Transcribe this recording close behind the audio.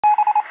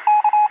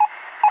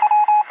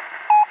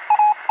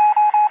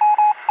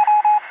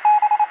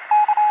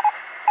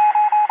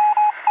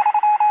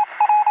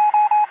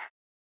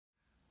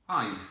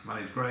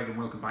name's Greg and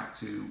welcome back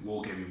to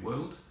Wargaming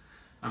World.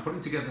 I'm putting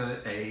together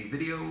a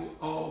video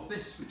of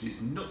this, which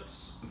is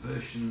Nuts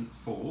version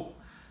 4,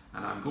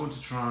 and I'm going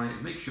to try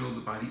and make sure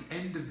that by the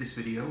end of this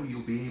video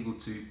you'll be able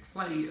to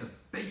play a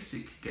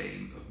basic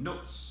game of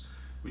Nuts,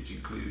 which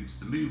includes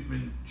the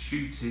movement,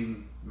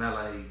 shooting,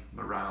 melee,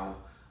 morale,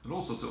 and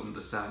also to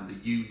understand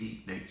the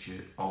unique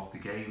nature of the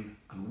game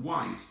and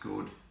why it's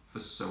good for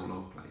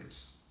solo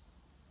players.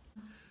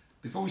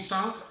 Before we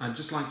start, I'd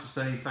just like to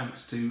say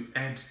thanks to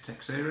Ed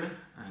Texera,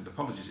 and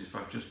apologies if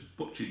I've just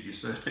butchered your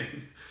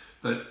surname,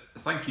 but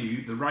thank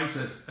you, the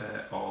writer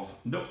of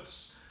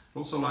Nuts. I'd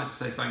also like to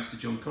say thanks to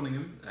John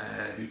Cunningham,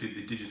 who did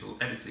the digital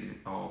editing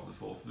of the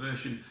 4th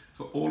version,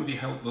 for all of your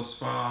help thus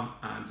far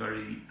and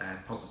very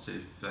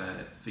positive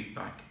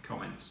feedback,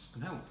 comments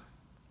and help.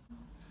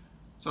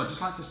 So I'd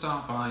just like to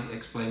start by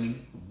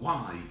explaining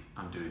why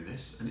I'm doing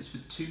this, and it's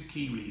for two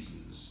key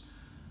reasons.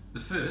 The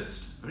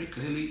first, very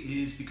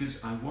clearly, is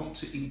because I want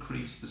to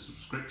increase the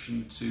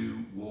subscription to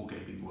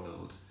Wargaming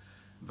World.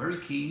 I'm very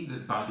keen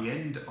that by the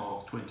end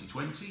of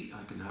 2020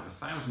 I can have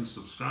 1,000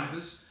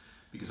 subscribers,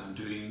 because I'm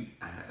doing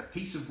a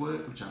piece of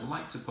work which I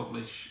like to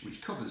publish which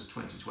covers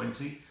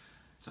 2020.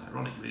 It's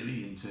ironic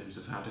really in terms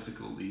of how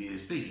difficult the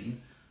year's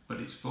been, but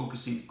it's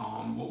focusing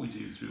on what we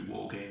do through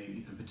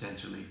Wargaming and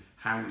potentially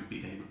how we've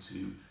been able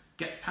to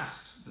get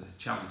past the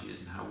challenges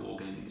and how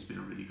Wargaming has been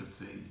a really good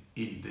thing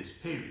in this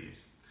period.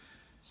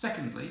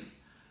 Secondly,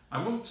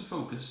 I want to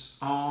focus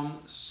on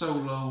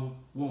solo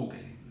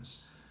wargames.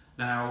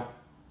 Now,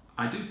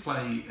 I do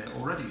play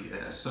already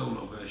a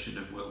solo version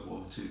of World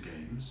War II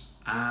games,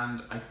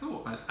 and I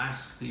thought I'd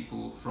ask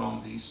people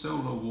from the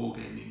solo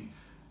wargaming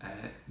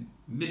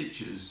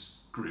miniatures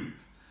group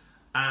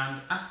and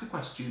ask the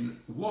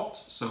question, what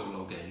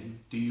solo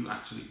game do you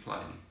actually play?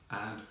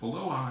 And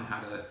although I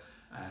had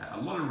a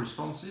lot of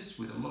responses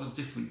with a lot of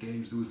different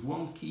games, there was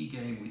one key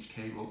game which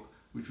came up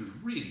which was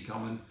really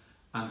common,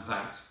 and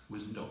that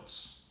was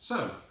Nuts.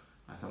 So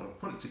I thought I'd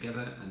put it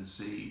together and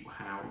see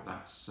how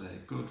that's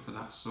good for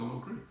that solo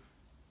group.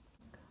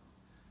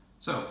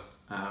 So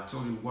I've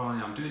told you why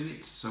I'm doing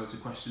it, so it's a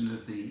question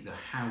of the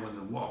how and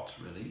the what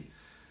really.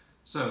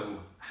 So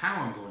how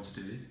I'm going to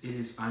do it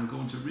is I'm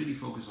going to really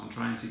focus on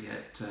trying to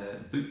get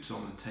boots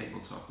on the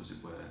tabletop, as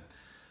it were.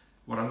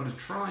 What I'm going to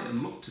try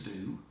and look to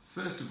do,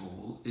 first of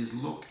all, is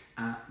look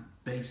at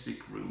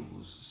basic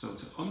rules. So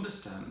to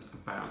understand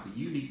about the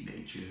unique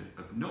nature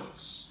of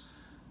Nuts,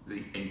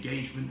 the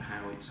engagement,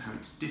 how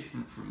it's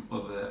different from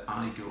other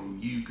I go,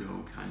 you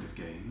go kind of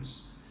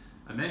games,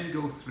 and then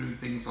go through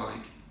things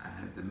like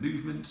the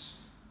movement,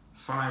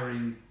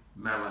 firing,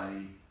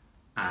 melee,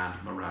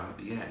 and morale at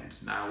the end.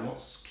 Now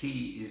what's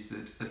key is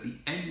that at the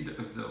end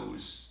of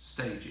those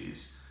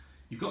stages,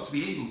 you've got to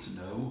be able to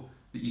know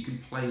that you can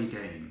play a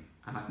game,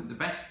 and I think the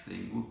best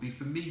thing would be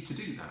for me to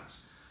do that.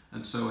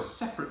 And so a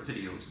separate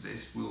video to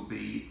this will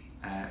be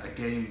a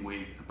game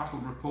with a battle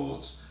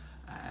report,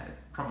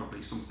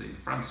 probably something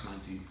France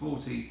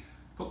 1940,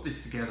 put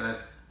this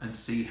together and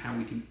see how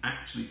we can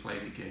actually play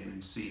the game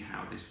and see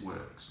how this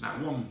works. Now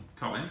one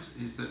comment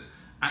is that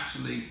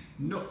actually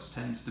Nuts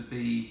tends to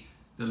be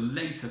the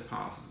later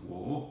part of the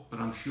war, but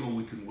I'm sure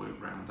we can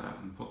work around that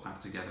and put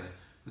that together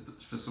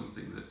for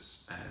something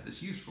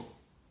that's useful.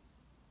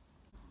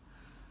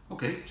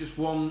 Okay, just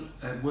one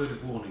word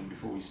of warning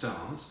before we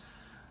start.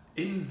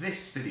 In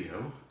this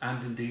video,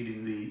 and indeed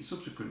in the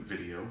subsequent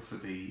video for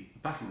the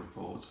battle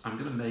report, I'm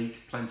going to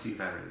make plenty of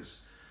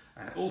errors.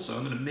 Also,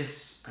 I'm going to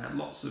miss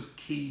lots of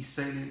key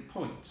salient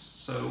points,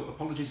 so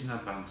apologies in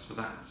advance for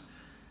that.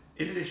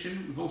 In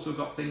addition, we've also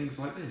got things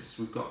like this.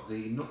 We've got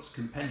the Nuts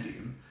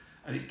Compendium,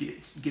 and it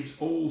gives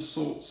all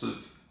sorts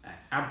of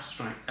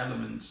abstract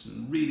elements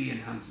and really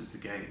enhances the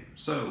game.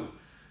 So,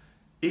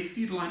 if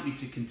you'd like me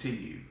to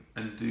continue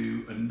and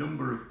do a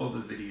number of other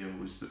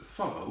videos that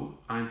follow,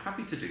 I'm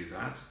happy to do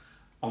that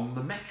on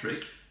the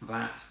metric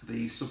that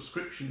the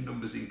subscription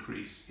numbers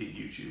increase in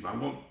YouTube. I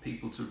want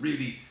people to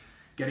really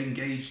get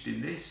engaged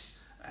in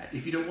this.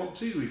 If you don't want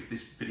to, if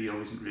this video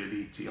isn't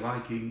really to your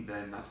liking,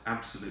 then that's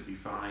absolutely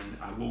fine.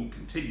 I won't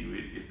continue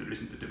it if there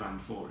isn't a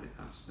demand for it.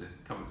 That's the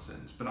common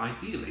sense. But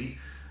ideally,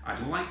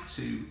 I'd like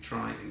to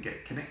try and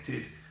get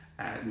connected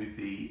with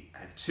the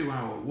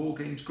 2-hour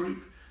Wargames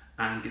group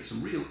and get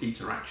some real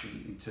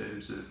interaction in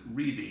terms of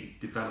really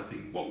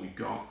developing what we've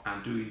got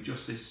and doing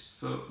justice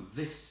for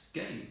this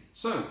game.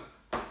 So,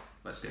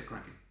 let's get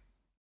cracking.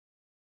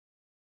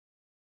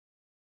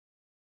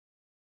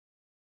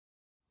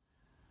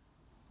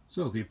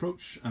 So the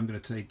approach I'm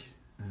going to take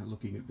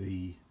looking at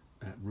the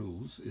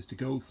rules is to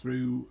go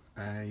through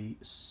a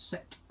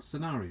set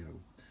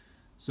scenario.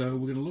 So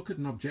we're going to look at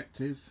an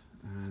objective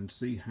and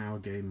see how a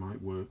game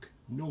might work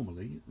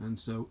normally, and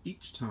so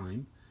each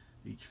time,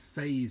 each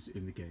phase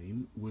in the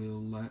game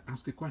will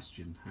ask a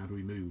question. How do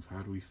we move?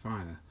 How do we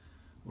fire?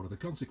 What are the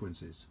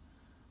consequences?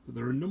 But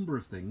there are a number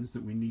of things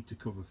that we need to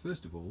cover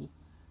first of all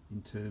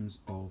in terms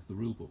of the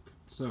rulebook.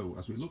 So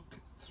as we look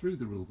through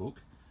the rulebook,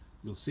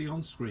 you'll see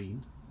on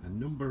screen a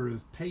number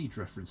of page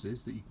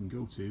references that you can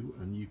go to,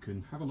 and you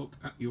can have a look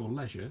at your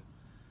leisure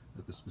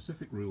at the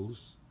specific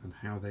rules and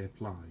how they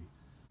apply.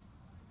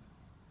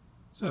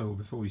 So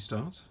before we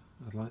start,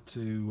 I'd like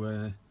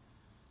to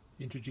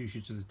introduce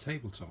you to the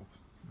tabletop.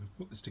 I've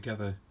put this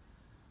together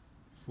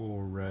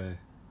for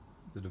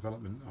the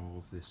development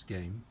of this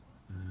game,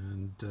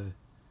 and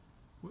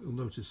what you'll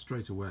notice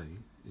straight away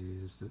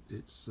is that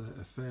it's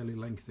a fairly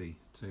lengthy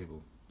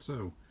table.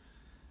 So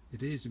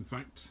it is in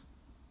fact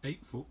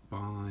 8 foot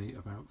by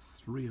about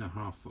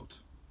 3.5 foot.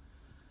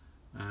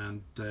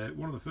 And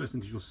one of the first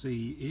things you'll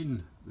see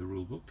in the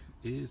rulebook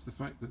is the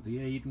fact that the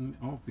aim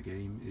of the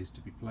game is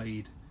to be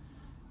played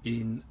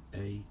in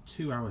a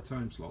 2-hour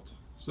time slot.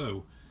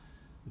 So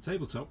the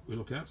tabletop we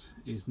look at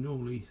is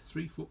normally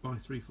 3 foot by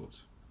 3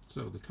 foot.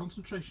 So the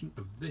concentration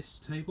of this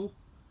table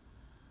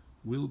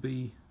will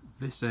be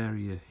this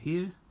area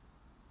here,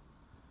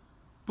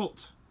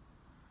 but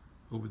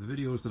over the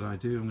videos that I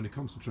do, I'm going to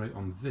concentrate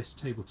on this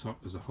tabletop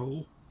as a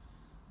whole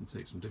and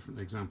take some different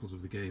examples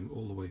of the game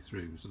all the way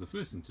through. So the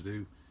first thing to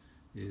do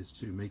is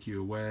to make you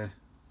aware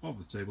of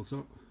the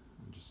tabletop,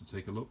 and just to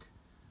take a look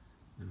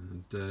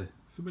and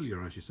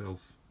familiarise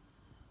yourself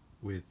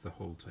with the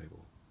whole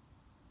table.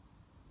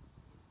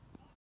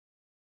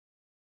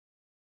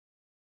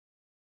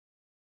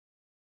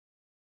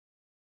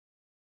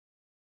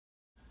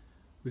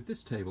 With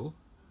this table,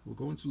 we're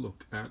going to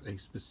look at a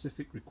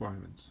specific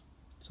requirement.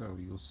 So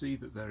you'll see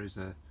that there is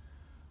a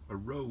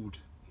road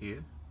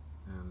here,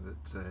 and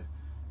that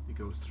it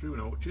goes through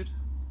an orchard.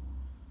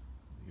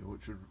 The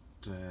orchard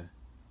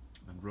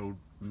and road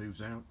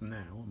moves out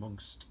now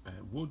amongst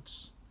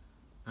woods,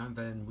 and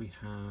then we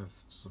have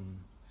some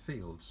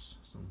fields,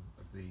 some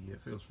of the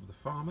fields from the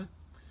farmer,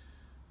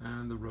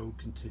 and the road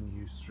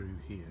continues through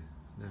here.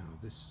 Now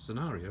this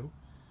scenario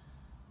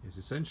is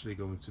essentially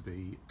going to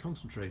be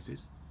concentrated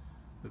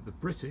that the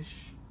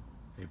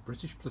a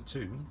British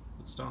platoon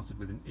that started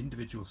with an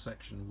individual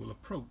section will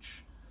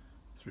approach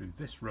through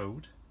this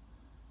road,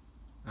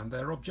 and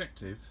their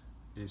objective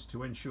is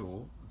to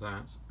ensure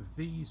that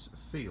these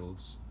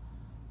fields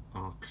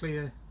are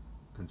clear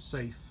and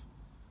safe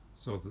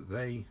so that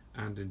they,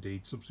 and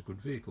indeed subsequent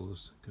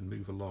vehicles, can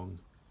move along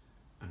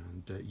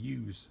and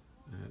use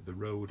the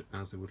road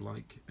as they would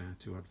like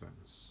to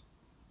advance.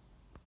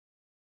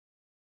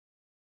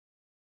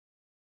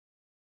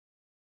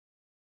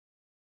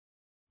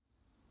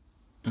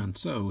 And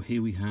so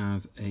here we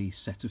have a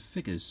set of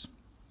figures.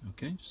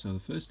 Okay, so the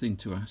first thing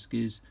to ask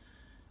is,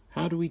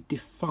 how do we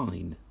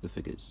define the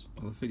figures?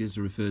 Well, the figures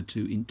are referred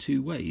to in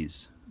two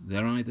ways.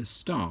 They're either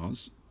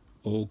stars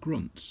or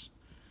grunts.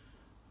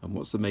 And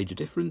what's the major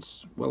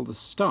difference? Well, the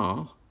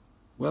star,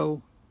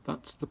 well,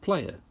 that's the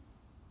player.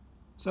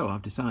 So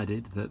I've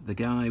decided that the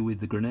guy with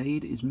the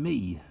grenade is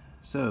me.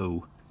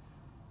 So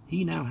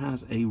he now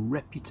has a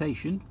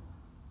reputation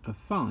of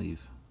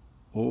 5.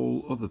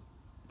 All other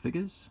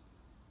figures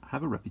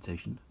have a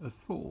reputation of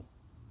 4.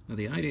 Now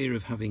the idea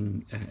of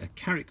having a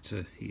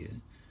character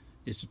here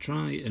is to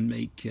try and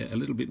make a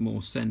little bit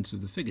more sense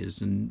of the figures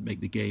and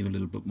make the game a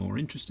little bit more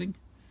interesting.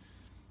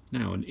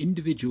 Now an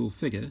individual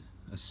figure,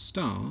 a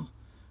star,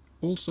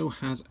 also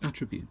has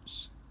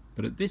attributes,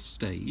 but at this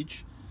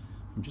stage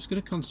I'm just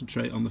going to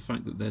concentrate on the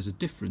fact that there's a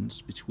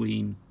difference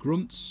between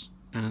grunts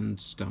and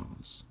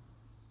stars.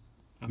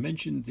 I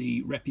mentioned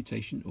the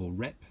reputation or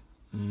rep,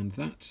 and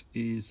that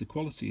is the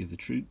quality of the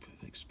troop,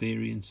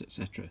 experience,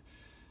 etc.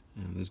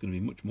 And there's going to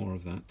be much more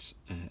of that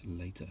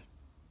later.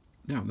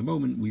 Now at the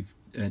moment we've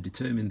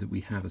determined that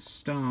we have a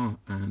star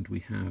and we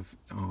have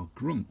our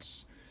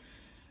grunts.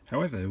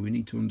 However, we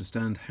need to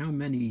understand how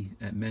many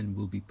men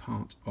will be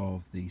part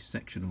of the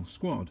section or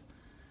squad.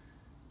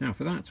 Now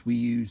for that we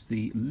use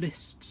the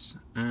lists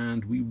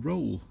and we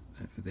roll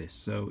for this.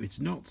 So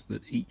it's not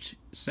that each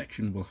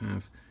section will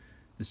have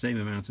the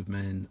same amount of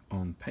men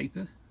on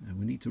paper, and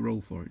we need to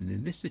roll for it. And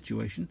in this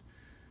situation,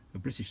 a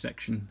British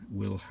section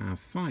will have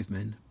 5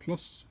 men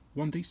plus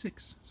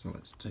 1d6. So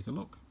let's take a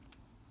look.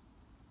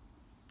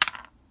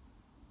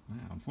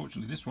 Now,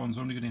 unfortunately, this one's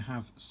only going to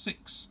have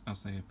 6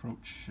 as they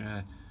approach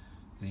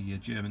the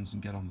Germans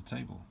and get on the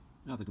table.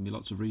 Now, there can be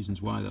lots of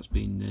reasons why that's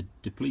been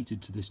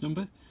depleted to this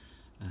number.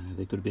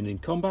 They could have been in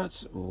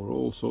combat or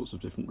all sorts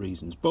of different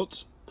reasons,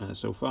 but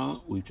so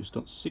far we've just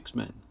got 6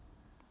 men.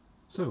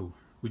 So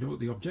we know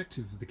what the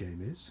objective of the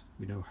game is.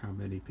 We know how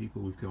many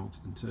people we've got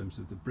in terms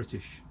of the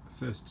British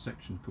first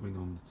section coming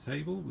on the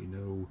table. We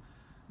know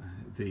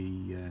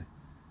the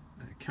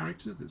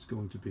character that's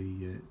going to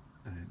be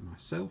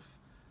myself.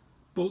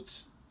 But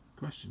the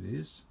question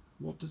is,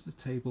 what does the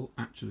table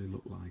actually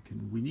look like?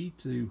 And we need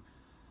to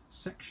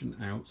section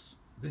out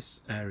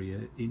this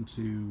area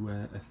into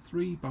a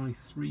 3 by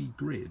 3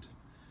 grid.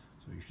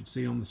 So you should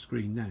see on the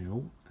screen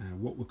now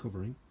what we're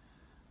covering.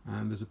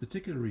 And there's a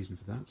particular reason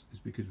for that, is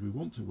because we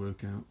want to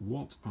work out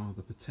what are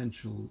the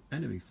potential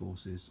enemy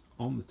forces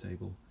on the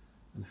table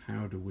and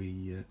how do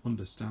we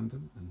understand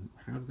them and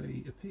how do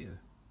they appear.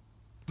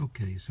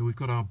 Okay, so we've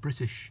got our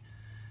British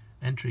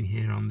entering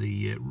here on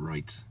the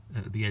right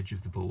at the edge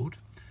of the board.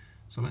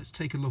 So let's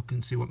take a look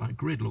and see what that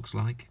grid looks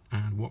like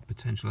and what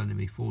potential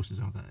enemy forces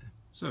are there.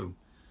 So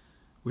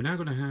we're now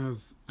going to have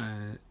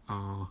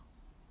our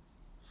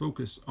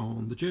focus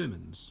on the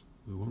Germans.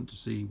 We want to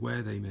see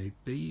where they may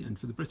be, and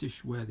for the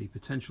British, where the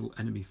potential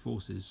enemy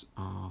forces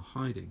are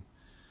hiding.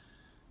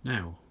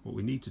 Now, what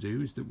we need to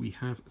do is that we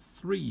have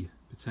 3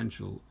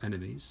 potential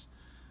enemies,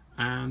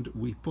 and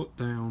we put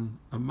down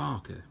a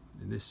marker.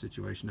 In this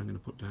situation, I'm going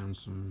to put down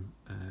some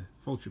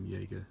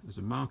Fallschirmjäger as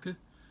a marker.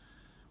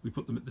 We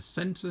put them at the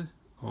centre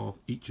of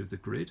each of the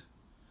grid,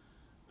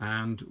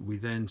 and we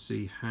then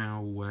see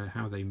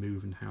how they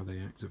move and how they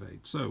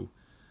activate. So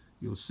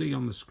you'll see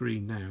on the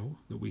screen now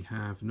that we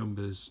have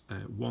numbers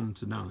 1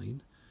 to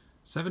 9.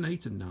 7,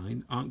 8 and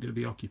 9 aren't going to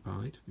be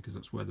occupied because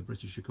that's where the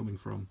British are coming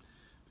from,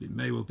 but it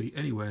may well be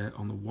anywhere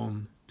on the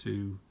 1,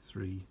 2,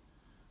 3,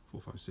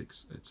 4, 5,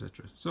 6,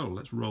 etc. So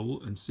let's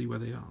roll and see where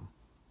they are.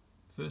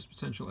 First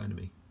potential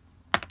enemy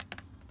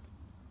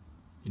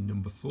in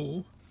number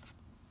 4,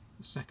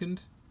 the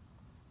second,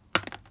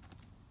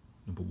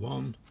 number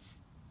 1,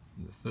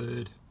 and the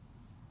third,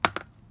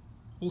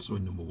 also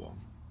in number 1.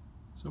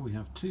 So we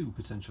have 2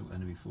 potential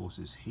enemy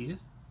forces here.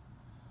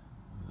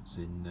 That's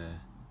in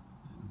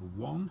number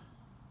 1,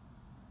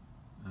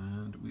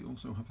 and we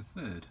also have a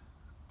third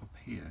up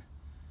here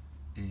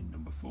in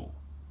number 4.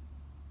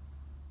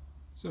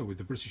 So with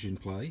the British in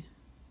play,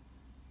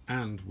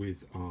 and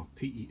with our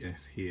PEF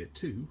here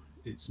too,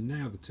 it's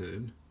now the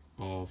turn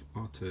of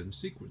our turn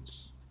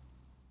sequence.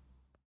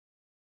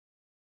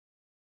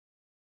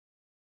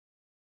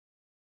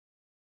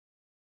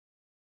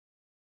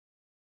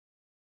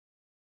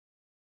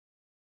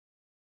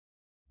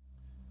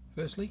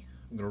 Firstly,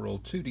 I'm going to roll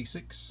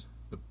 2d6.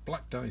 The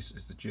black dice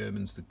is the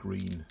Germans, the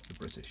green the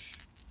British.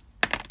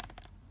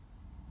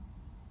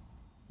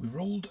 We've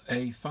rolled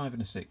a 5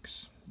 and a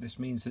 6. This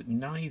means that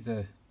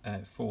neither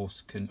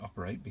force can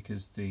operate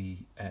because the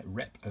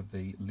rep of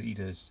the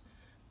leaders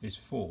is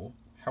 4.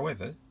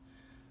 However,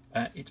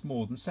 it's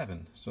more than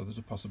 7, so there's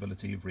a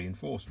possibility of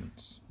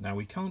reinforcements. Now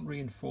we can't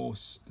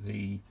reinforce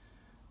the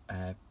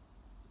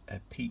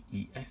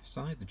PEF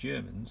side, the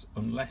Germans,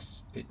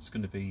 unless it's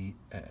going to be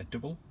a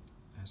double.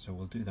 So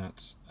we'll do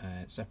that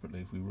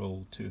separately if we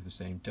roll 2 of the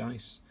same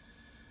dice.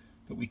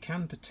 But we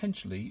can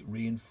potentially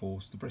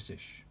reinforce the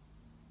British.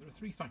 There are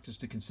 3 factors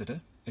to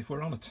consider. If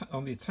we're on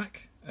the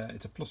attack,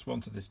 it's a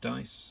 +1 to this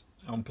dice.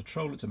 On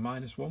patrol, it's a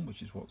 -1,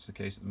 which is what's the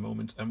case at the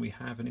moment. And we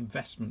have an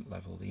investment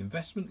level. The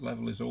investment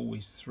level is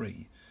always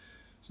 3.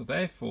 So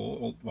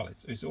therefore, well,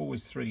 it's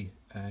always 3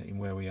 in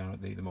where we are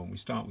at the moment. We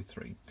start with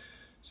 3.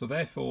 So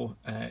therefore,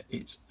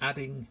 it's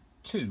adding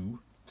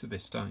 2 to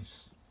this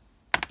dice.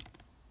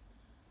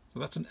 So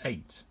that's an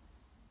 8.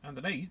 And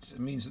an 8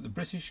 means that the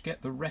British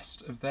get the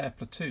rest of their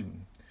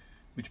platoon,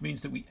 which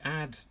means that we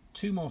add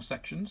 2 more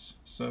sections.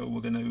 So we're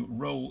going to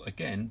roll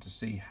again to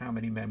see how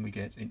many men we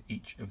get in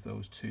each of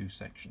those 2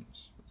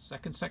 sections. The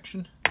second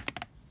section,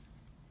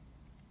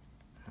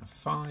 have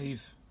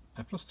 5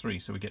 +3,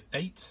 so we get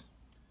 8.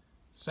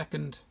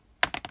 Second,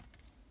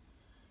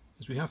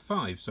 as we have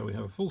 5, so we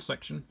have a full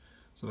section,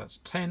 so that's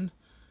 10.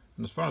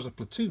 And as far as a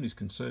platoon is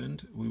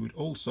concerned, we would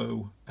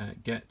also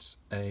get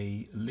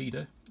a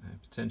leader,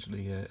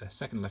 potentially a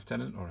second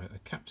lieutenant or a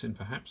captain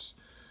perhaps,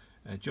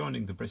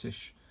 joining the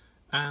British,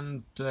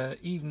 and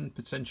even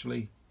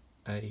potentially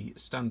a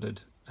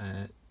standard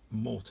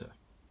mortar.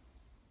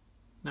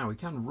 Now we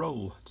can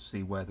roll to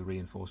see where the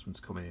reinforcements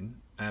come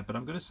in, but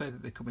I'm going to say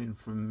that they come in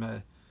from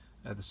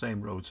the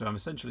same road. So I'm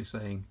essentially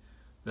saying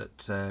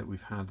that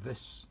we've had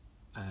this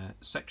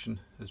section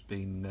has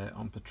been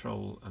on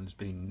patrol and has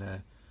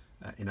been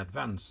in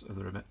advance of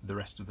the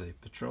rest of the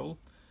patrol.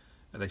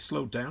 They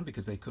slowed down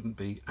because they couldn't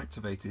be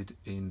activated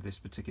in this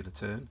particular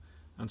turn,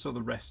 and so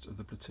the rest of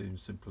the platoon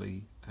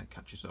simply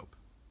catches up.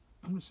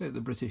 I'm going to say that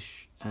the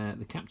British,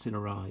 the captain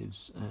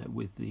arrives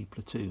with the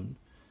platoon,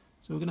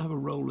 so we're going to have a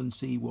roll and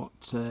see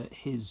what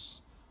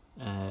his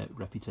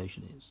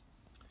reputation is.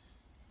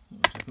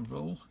 Take a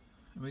roll,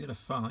 and we get a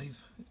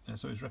 5,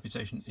 so his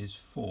reputation is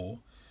 4.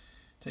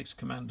 Takes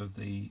command of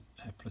the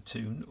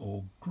platoon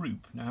or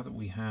group. Now that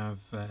we have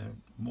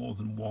more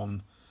than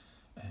one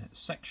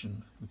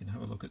section, we can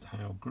have a look at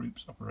how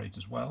groups operate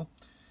as well.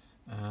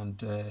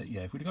 And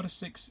yeah, if we'd have got a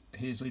 6,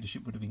 his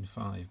leadership would have been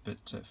 5,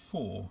 but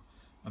 4,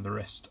 and the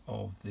rest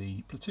of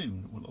the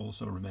platoon will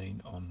also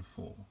remain on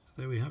 4.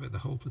 So there we have it, the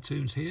whole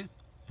platoon's here,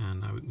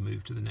 and now we can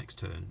move to the next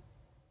turn.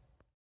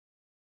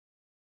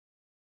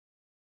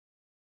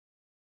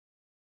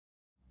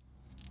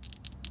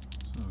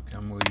 So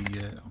can we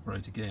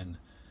operate again?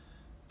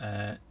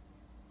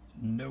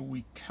 No,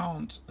 we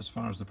can't as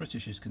far as the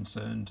British is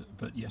concerned,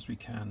 but yes we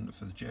can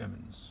for the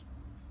Germans.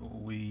 Before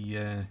we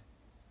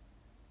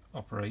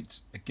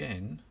operate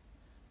again,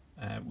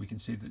 we can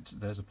see that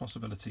there's a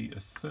possibility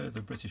of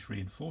further British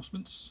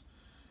reinforcements.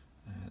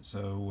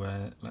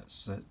 So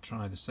let's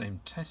try the same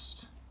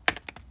test.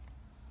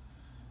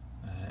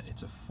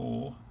 It's a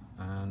 4,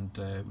 and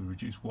we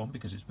reduce 1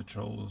 because it's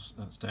patrols.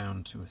 That's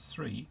down to a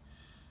 3,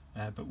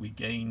 but we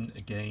gain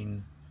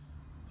again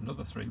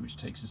another 3, which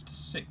takes us to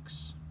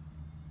 6.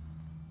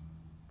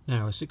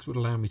 Now a 6 would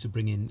allow me to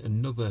bring in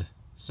another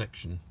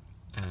section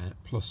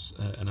plus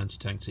an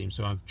anti-tank team,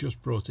 so I've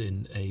just brought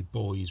in a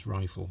boys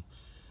rifle,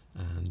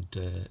 and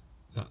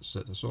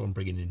that's all I'm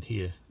bringing in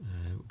here.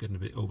 We're getting a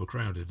bit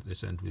overcrowded at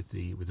this end with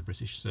the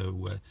British, so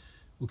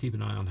we'll keep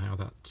an eye on how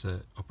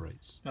that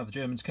operates. Now the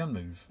Germans can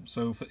move,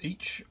 so for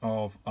each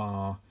of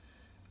our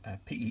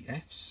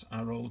PEFs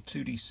I roll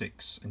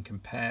 2d6 and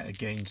compare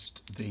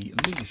against the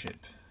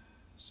leadership,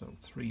 so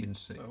 3 and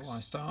 6. So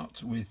I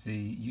start with the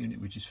unit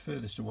which is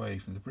furthest away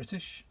from the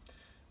British,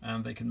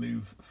 and they can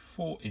move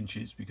 4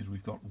 inches because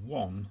we've got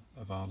 1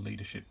 of our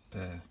leadership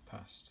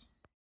passed.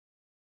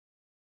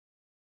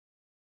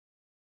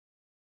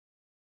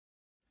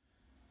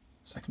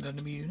 Second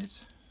enemy unit,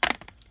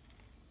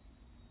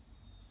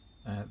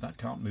 that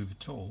can't move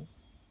at all,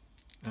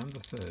 and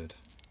the third.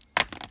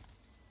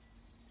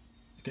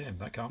 Again,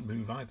 that can't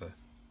move either.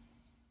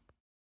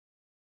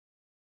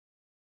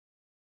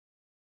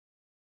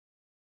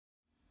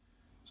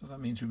 So that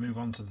means we move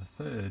on to the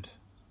third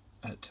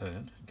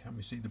turn. Can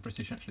we see the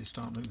British actually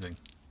start moving?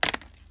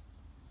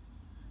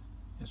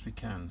 Yes, we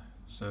can.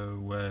 So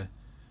the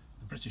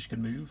British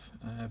can move,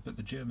 but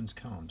the Germans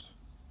can't.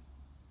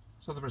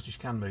 So the British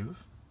can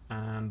move,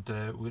 and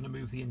we're going to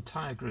move the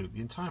entire group. The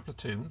entire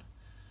platoon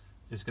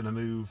is going to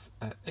move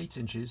 8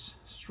 inches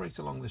straight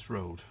along this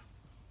road.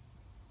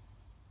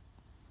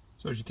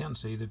 So as you can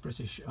see, the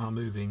British are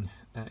moving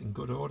in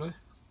good order,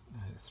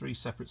 3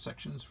 separate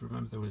sections.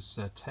 Remember there was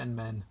 10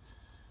 men,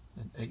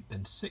 then 8,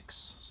 then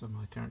 6, so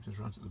my character's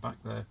right at the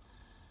back there.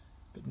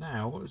 But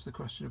now, what is the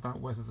question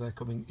about whether they're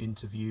coming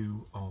into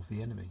view of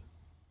the enemy?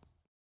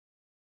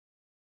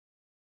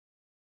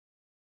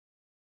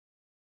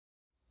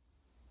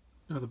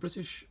 Now the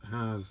British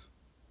have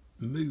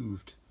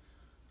moved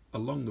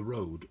along the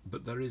road,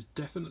 but there is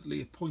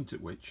definitely a point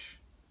at which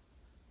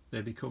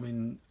they become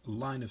in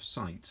line of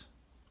sight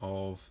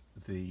of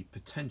the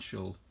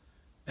potential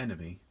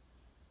enemy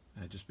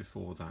just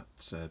before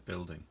that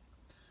building.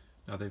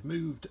 Now they've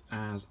moved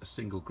as a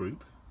single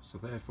group, so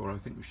therefore I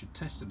think we should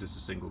test it as a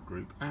single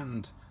group,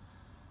 and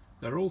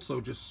they're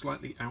also just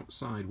slightly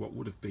outside what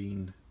would have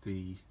been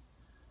the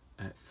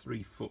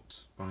 3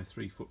 foot by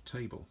 3 foot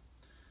table,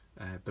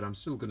 but I'm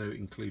still going to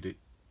include it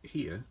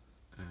here.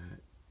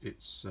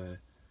 It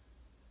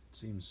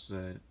seems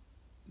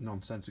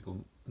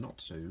nonsensical not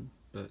to,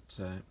 but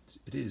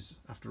it is,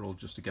 after all,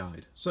 just a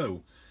guide.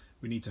 So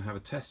we need to have a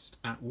test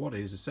at what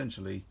is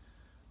essentially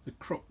the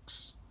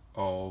crux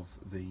of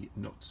the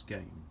nuts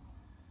game.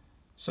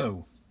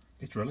 So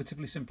it's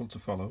relatively simple to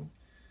follow.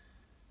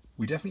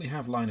 We definitely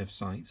have line of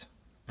sight,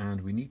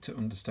 and we need to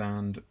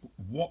understand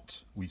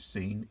what we've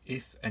seen,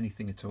 if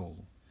anything at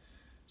all.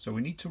 So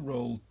we need to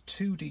roll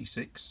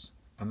 2d6,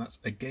 and that's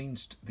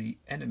against the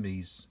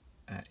enemy's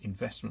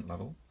investment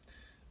level.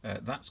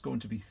 That's going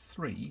to be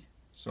 3.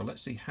 So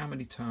let's see how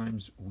many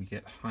times we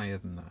get higher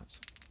than that.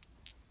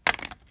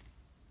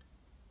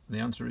 The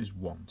answer is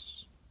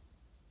once.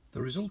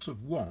 The result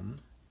of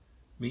 1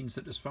 means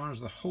that as far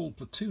as the whole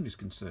platoon is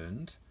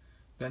concerned,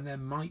 then there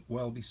might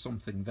well be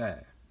something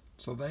there.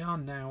 So they are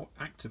now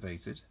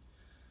activated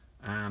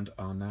and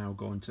are now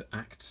going to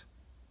act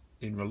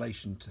in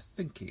relation to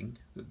thinking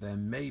that there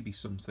may be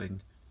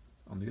something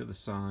on the other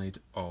side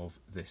of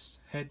this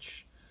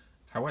hedge.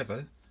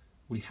 However,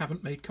 we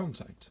haven't made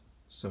contact,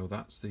 so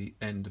that's the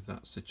end of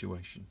that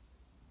situation.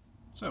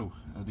 So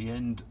at the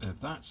end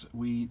of that,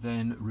 we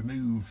then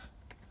remove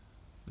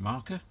the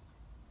marker,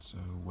 so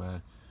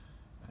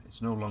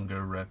it's no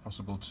longer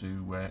possible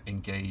to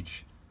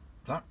engage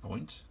that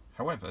point.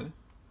 However,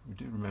 we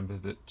do remember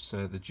that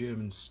the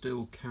Germans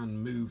still can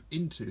move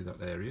into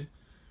that area.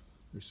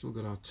 We've still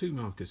got our 2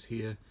 markers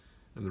here,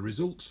 and the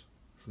result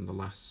from the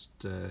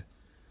last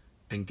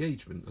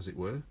engagement, as it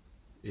were,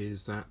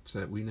 is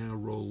that we now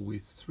roll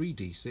with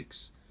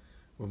 3d6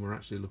 when we're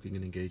actually looking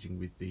and engaging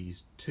with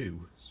these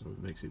 2, so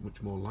it makes it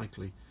much more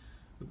likely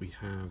that we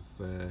have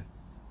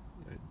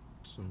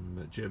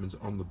some Germans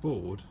on the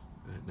board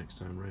next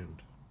time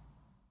round.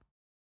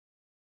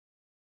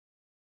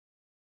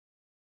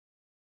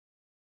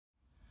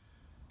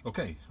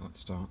 Okay,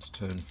 let's start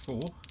turn 4.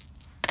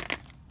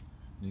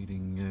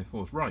 Needing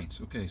 4s. Right,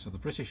 okay, so the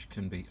British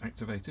can be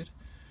activated.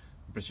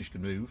 The British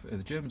can move.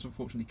 The Germans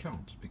unfortunately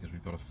can't, because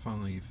we've got a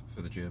 5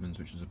 for the Germans,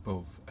 which is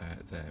above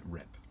their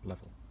rep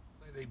level.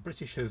 The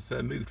British have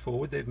moved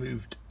forward. They've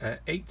moved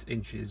 8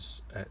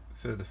 inches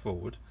further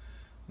forward.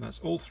 And that's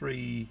all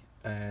 3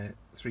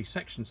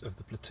 sections of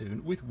the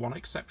platoon, with one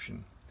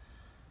exception.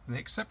 And the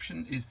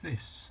exception is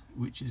this,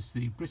 which is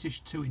the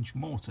British 2-inch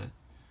mortar,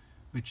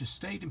 which has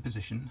stayed in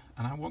position,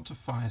 and I want to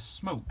fire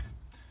smoke.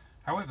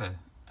 However,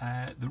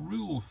 the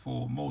rule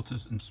for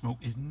mortars and smoke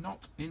is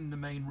not in the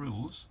main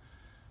rules,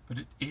 but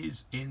it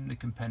is in the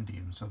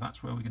compendium, so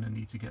that's where we're going to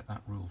need to get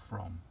that rule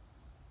from.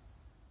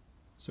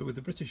 So with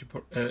the British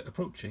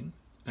approaching,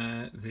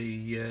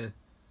 the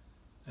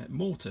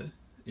mortar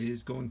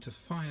is going to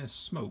fire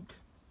smoke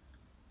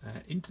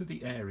into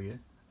the area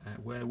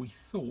where we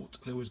thought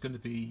there was going to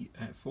be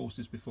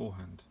forces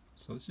beforehand.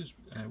 So this is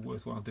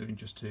worthwhile doing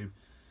just to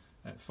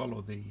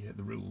follow the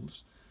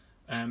rules.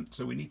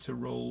 So we need to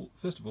roll,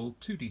 first of all,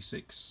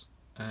 2d6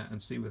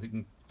 and see whether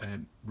we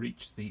can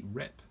reach the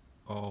rep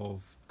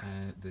of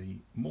the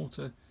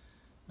mortar,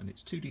 and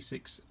it's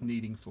 2d6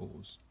 needing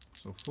 4s.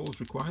 So 4's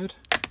required,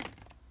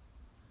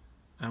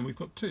 and we've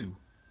got 2.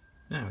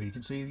 Now you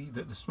can see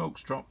that the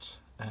smoke's dropped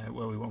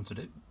where we wanted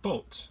it,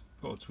 but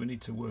we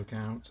need to work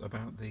out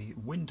about the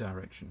wind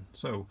direction.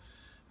 So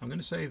I'm going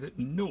to say that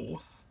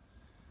north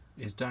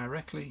is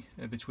directly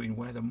between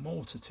where the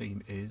mortar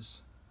team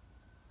is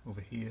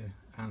over here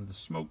and the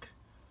smoke,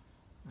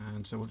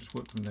 and so we'll just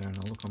work from there, and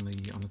I'll look on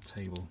the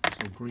table.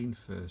 So green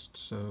first,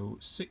 so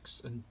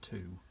 6 and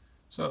 2.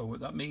 So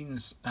what that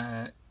means,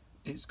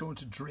 it's going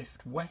to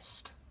drift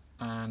west,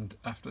 and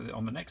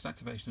on the next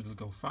activation it'll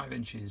go 5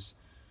 inches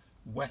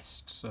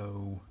west,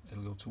 so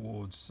it'll go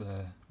towards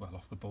well,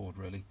 off the board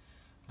really,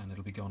 and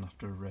it'll be gone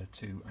after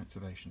 2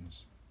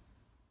 activations.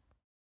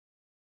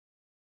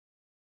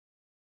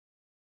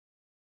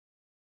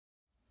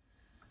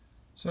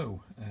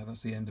 So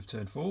that's the end of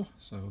turn 4,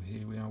 so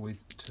here we are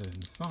with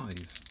turn 5.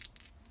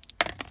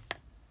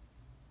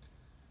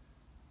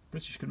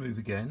 British can move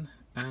again,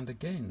 and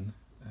again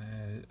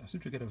I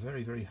seem to get a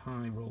very, very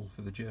high roll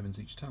for the Germans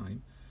each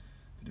time,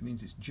 but it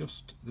means it's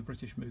just the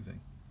British moving.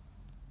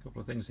 A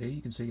couple of things here.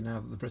 You can see now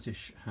that the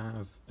British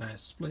have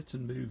split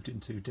and moved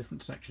into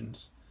different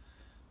sections,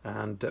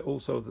 and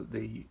also that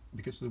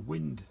because the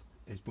wind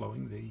is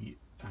blowing, the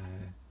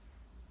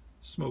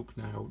smoke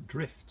now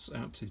drifts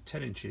out to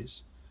 10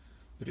 inches,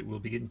 but it will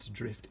begin to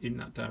drift in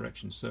that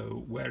direction.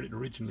 So where it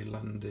originally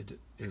landed,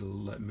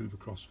 it'll move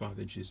across 5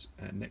 inches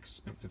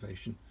next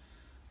activation,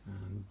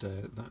 and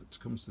that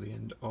comes to the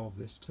end of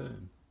this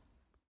turn.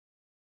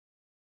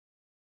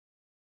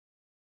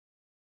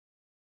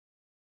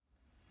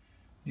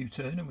 New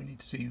turn, and we need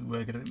to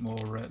get a bit more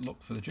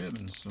luck for the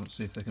Germans. So let's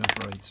see if they can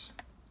operate.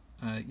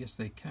 Yes,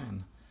 they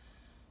can.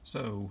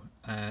 So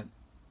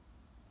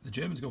the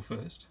Germans go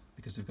first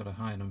because they've got a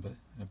higher number.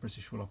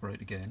 British will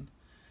operate again.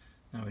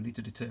 Now we need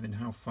to determine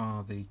how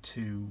far the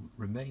 2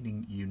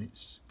 remaining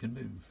units can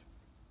move.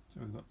 So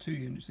we've got 2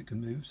 units that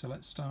can move, so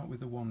let's start with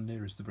the one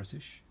nearest the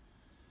British.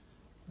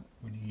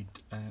 We need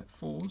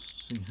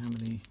 4s to see how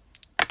many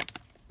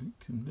it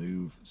can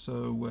move.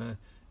 So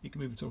it can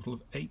move a total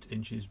of 8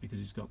 inches because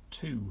it's got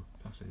 2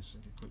 passes.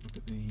 Take a quick look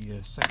at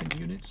the second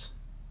unit.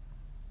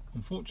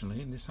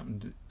 Unfortunately, and this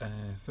happened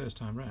first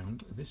time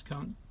round, this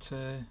can't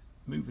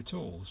move at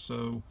all,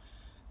 so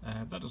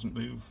that doesn't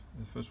move.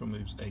 The first one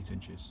moves 8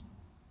 inches.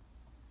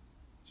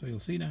 So you'll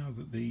see now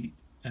that the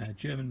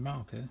German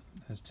marker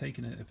has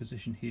taken a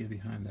position here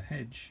behind the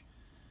hedge.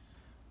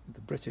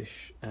 The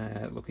British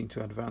looking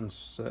to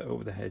advance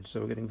over the hedge,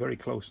 so we're getting very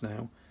close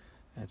now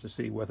to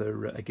see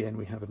whether again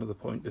we have another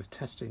point of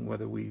testing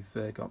whether we've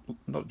got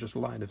not just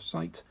line of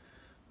sight,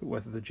 but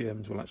whether the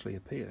Germans will actually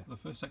appear. The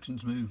first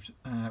section's moved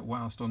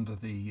whilst under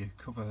the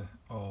cover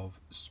of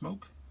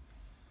smoke.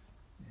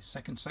 The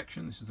second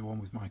section, this is the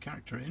one with my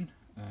character in,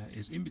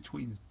 is in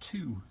between the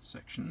 2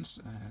 sections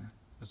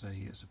as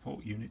a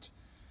support unit,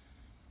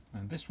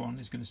 and this one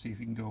is going to see if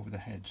we can go over the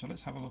hedge. So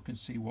let's have a look and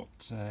see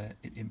what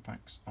it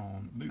impacts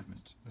on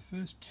movement. The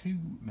first 2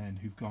 men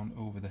who've gone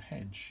over the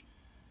hedge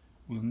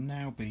will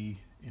now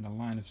be in a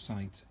line of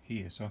sight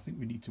here, so I think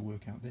we need to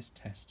work out this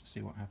test to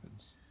see what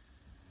happens.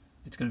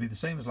 It's going to be the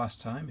same as last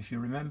time. If you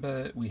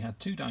remember, we had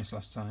 2 dice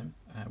last time.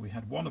 We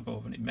had 1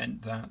 above, and it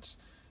meant that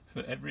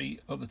for every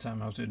other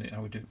time I was doing it, I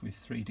would do it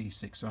with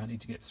 3d6, so I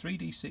need to get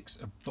 3d6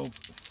 above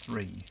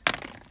 3.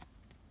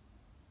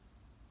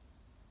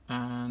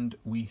 And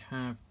we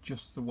have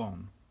just the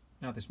 1.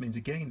 Now this means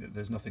again that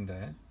there's nothing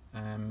there,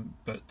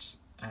 but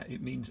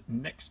it means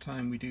next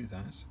time we do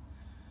that,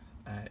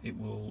 it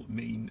will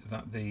mean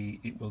that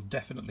it will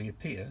definitely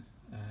appear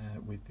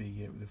with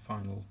the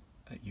final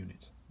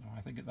unit. Now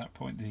I think at that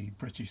point the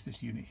British,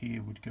 this unit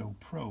here, would go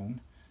prone,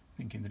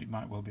 thinking that it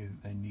might well be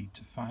that they need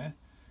to fire,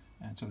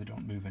 and so they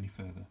don't move any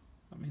further.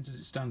 That means as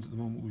it stands at the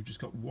moment we've just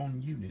got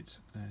 1 unit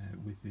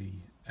with the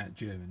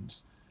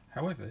Germans.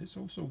 However, it's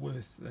also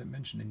worth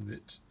mentioning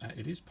that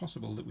it is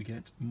possible that we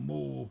get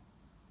more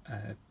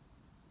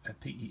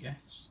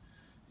PEFs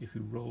if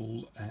we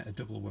roll a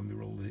double when we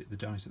roll the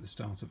dice at the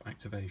start of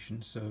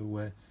activation.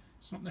 So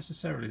it's not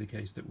necessarily the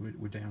case that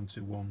we're down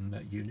to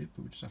 1 unit,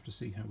 but we just have to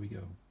see how we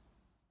go.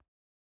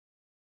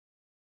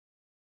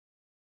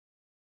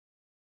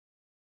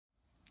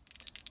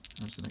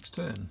 That's the next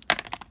turn.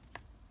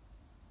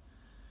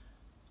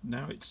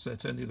 Now it's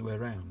turned the other way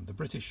around. The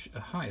British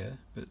are higher,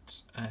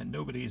 but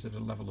nobody is at a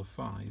level of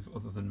 5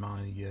 other than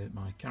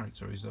my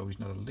character, as though he's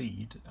not a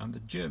lead, and the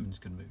Germans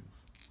can move.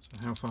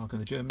 So how far can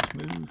the Germans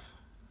move?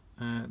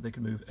 They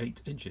can move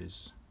 8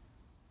 inches.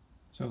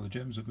 So the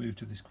Germans have moved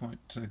to this quite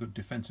good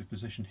defensive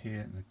position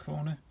here in the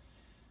corner,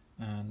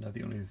 and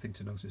the only other thing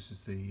to notice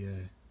is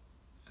the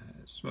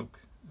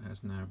smoke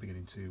is now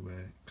beginning to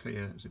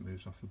clear as it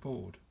moves off the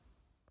board.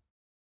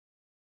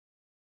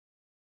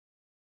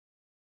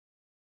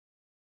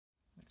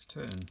 Next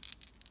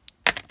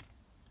turn.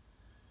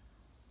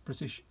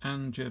 British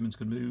and Germans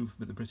can move,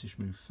 but the British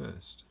move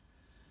first.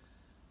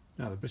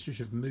 Now the British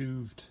have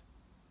moved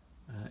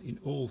in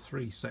all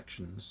 3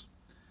 sections,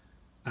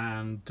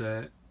 and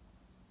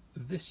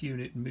this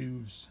unit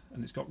moves,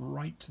 and it's got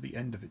right to the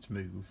end of its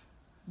move,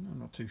 And I'm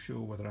not too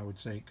sure whether I would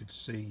say it could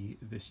see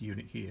this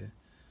unit here.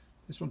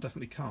 This one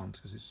definitely can't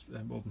because it's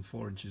more than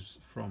 4 inches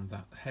from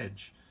that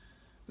hedge.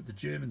 But the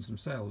Germans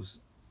themselves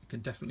can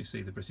definitely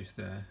see the British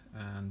there,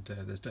 and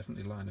there's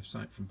definitely line of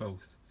sight from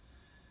both.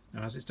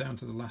 Now, as it's down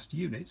to the last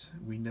unit,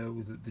 we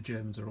know that the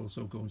Germans are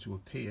also going to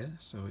appear,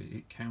 so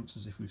it counts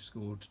as if we've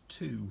scored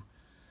 2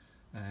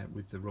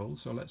 with the roll.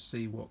 So let's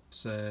see what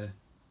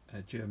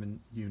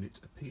German unit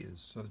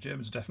appears. So the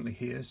Germans are definitely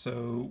here,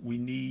 so we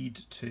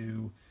need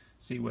to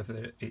see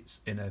whether it's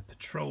in a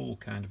patrol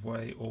kind of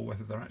way or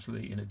whether they're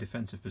actually in a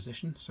defensive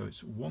position. So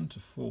it's 1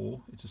 to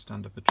 4, it's a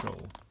standard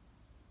patrol.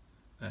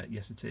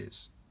 Yes, it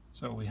is.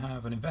 So we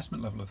have an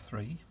investment level of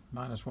 3,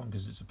 -1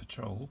 because it's a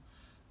patrol,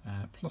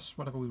 plus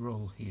whatever we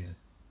roll here.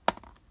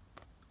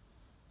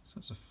 So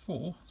it's a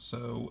 4,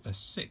 so a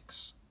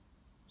 6.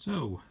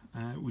 So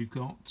we've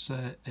got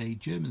a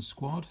German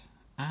squad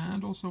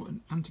and also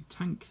an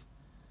anti-tank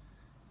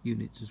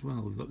unit as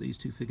well. We've got these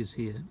 2 figures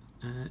here.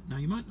 Now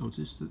you might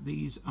notice that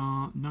these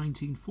are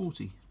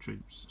 1940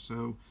 troops.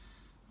 So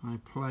I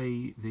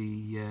play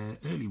the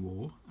early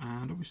war,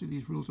 and obviously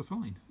these rules are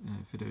fine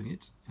for doing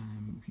it.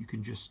 You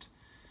can just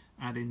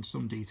add in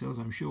some details.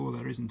 I'm sure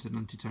there isn't an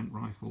anti-tank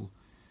rifle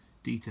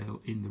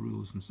detail in the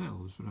rules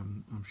themselves, but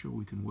I'm sure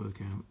we can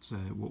work out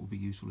what would be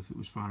useful if it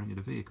was firing at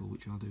a vehicle,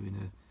 which I'll do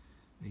in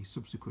a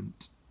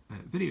subsequent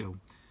video.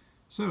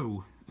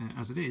 So,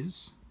 as it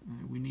is,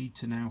 we need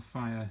to now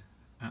fire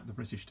at the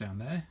British down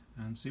there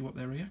and see what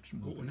their reaction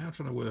will be. What we're now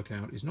trying to work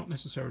out is not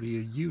necessarily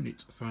a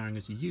unit firing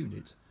at a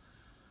unit,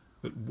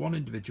 but one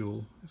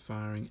individual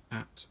firing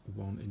at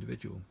one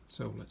individual.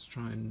 So let's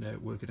try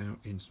and work it out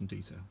in some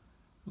detail.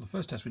 Well, the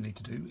first test we need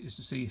to do is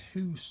to see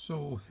who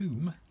saw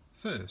whom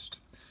first.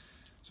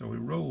 So we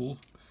roll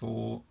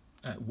for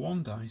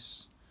 1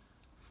 dice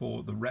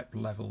for the rep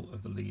level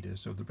of the leader.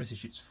 So the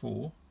British it's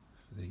 4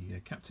 for the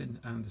captain,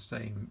 and the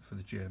same for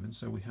the Germans.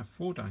 So we have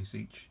 4 dice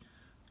each,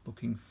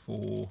 looking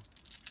for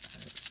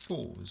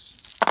 4s.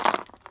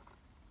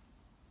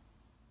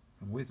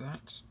 And with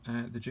that,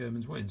 the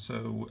Germans win,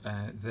 so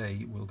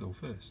they will go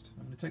first.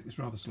 I'm going to take this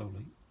rather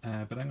slowly,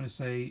 but I'm going to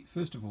say,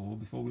 first of all,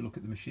 before we look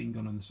at the machine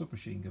gun and the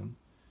submachine gun,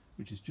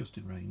 which is just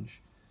in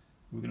range,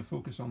 we're going to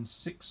focus on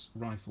 6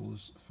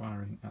 rifles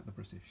firing at the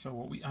British. So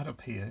what we add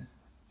up here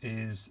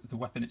is the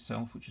weapon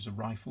itself, which is a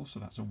rifle, so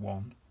that's a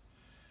 1.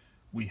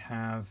 We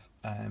have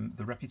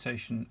the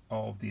reputation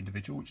of the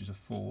individual, which is a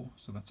 4,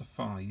 so that's a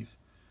 5.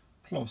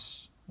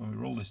 Plus, when we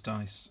roll this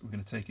dice, we're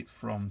going to take it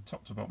from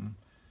top to bottom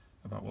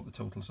about what the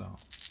totals are.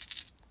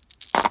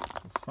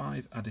 So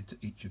 5 added to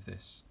each of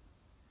this.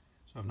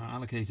 So I've now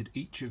allocated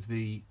each of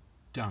the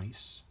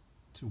dice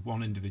to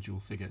one individual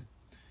figure.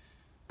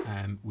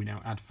 We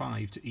now add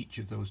 5 to each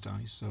of those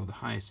dice, so the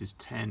highest is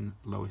 10,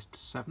 lowest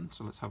 7.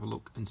 So let's have a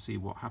look and see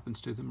what happens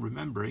to them,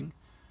 remembering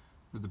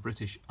that the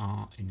British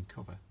are in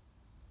cover.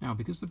 Now,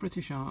 because the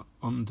British are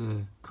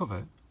under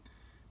cover,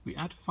 we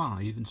add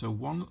 5, and so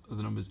one of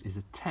the numbers is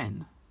a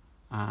 10,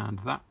 and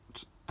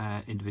that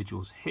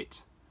individual's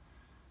hit.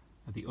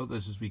 The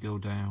others, as we go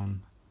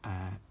down,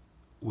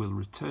 will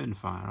return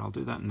fire. I'll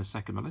do that in a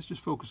second, but let's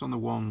just focus on the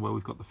one where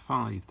we've got the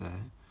 5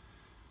 there.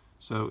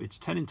 So it's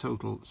 10 in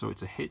total, so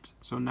it's a hit.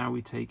 So now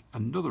we take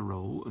another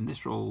roll, and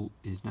this roll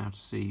is now to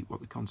see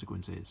what the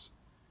consequence is.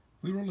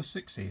 We roll a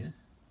 6 here.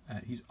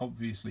 He's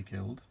obviously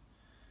killed.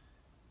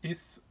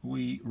 If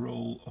we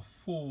roll a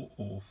 4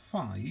 or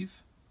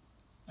 5,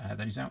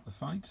 then he's out the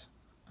fight.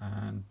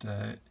 And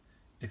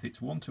if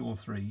it's 1, 2 or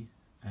 3,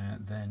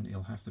 then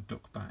he'll have to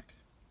duck back.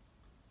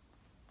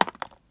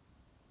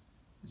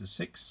 It's a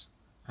 6,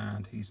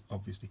 and he's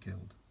obviously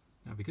killed.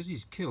 Now, because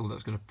he's killed,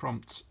 that's going to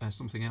prompt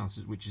something else,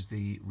 which is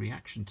the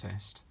reaction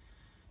test.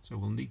 So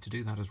we'll need to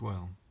do that as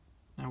well.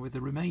 Now, with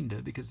the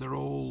remainder, because they're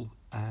all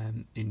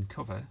in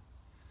cover,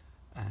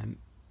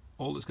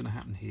 all that's going to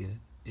happen here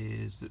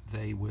is that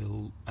they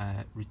will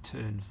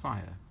return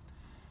fire.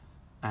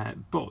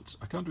 But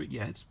I can't do it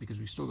yet because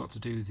we've still got to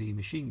do the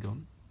machine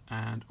gun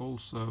and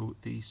also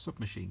the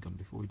submachine gun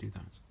before we do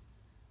that.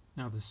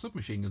 Now, the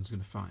submachine gun's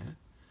going to fire,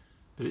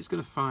 but it's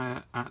going to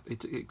fire at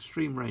its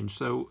extreme range.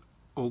 So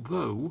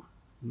although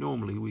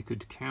normally we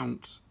could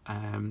count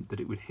that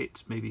it would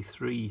hit maybe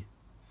 3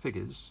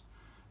 figures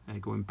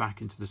going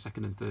back into the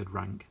 2nd and 3rd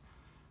rank,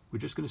 we're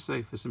just going to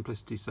say, for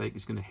simplicity's sake,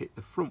 it's going to hit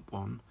the front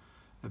one,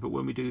 but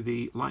when we do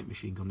the light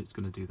machine gun, it's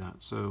going to do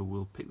that. So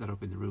we'll pick that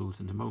up in the rules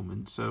in a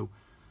moment. So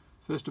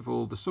first of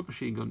all, the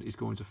submachine gun is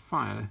going to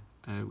fire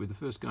with the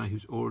first guy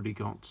who's already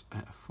got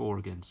a 4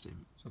 against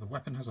him. So the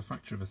weapon has a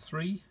factor of a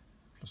 3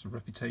 plus a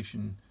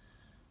reputation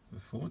of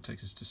a 4. It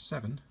takes us to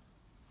 7.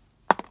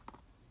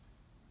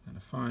 And a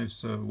 5,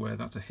 so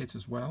that's a hit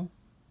as well.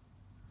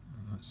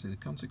 And let's see the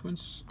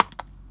consequence.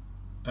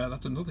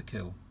 That's another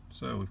kill.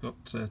 So we've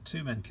got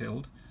 2 men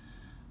killed,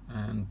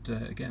 and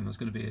again, that's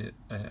going to be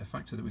a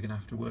factor that we're going to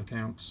have to work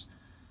out.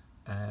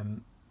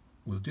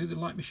 We'll do the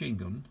light machine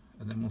gun,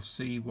 and then we'll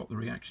see what the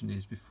reaction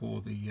is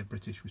before the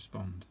British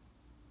respond.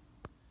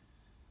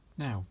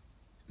 Now,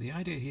 the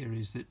idea here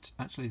is that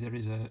actually there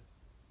is a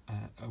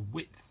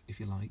width, if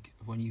you like,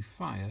 of when you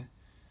fire,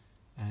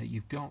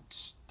 you've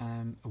got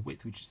a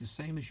width which is the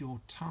same as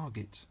your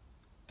target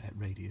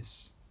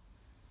radius,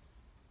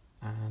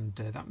 and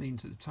that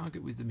means that the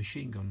target with the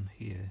machine gun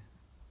here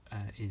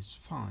is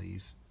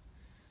 5,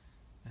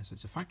 so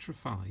it's a factor of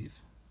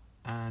 5,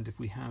 and if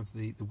we have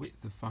the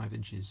width of 5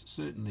 inches,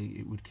 certainly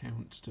it would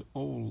count to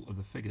all of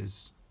the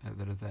figures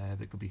that are there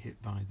that could be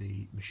hit by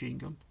the machine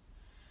gun.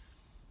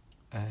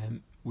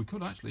 We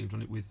could actually have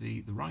done it with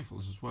the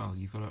rifles as well.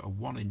 You've got a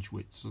 1-inch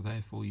width, so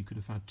therefore you could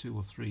have had 2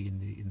 or 3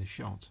 in the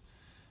shot,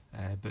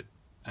 but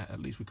at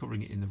least we're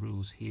covering it in the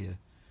rules here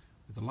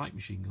with the light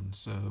machine gun.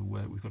 So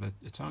we've got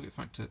a target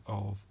factor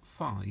of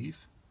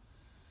 5,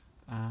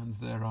 and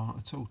there are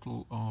a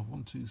total of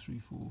 1, 2, 3,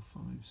 4,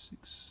 5,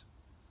 6,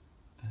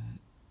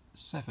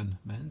 7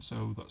 men.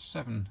 So we've got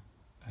 7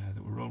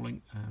 that we're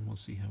rolling, and we'll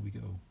see how we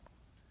go.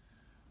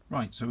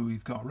 Right, so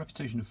we've got a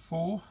reputation of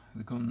 4,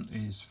 the gun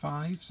is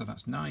 5, so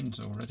that's 9s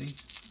already,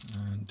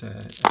 and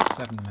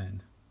 7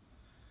 men.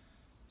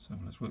 So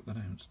let's work that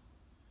out.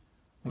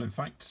 Well, in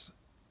fact,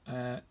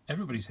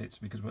 everybody's hit,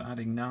 because we're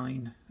adding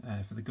 9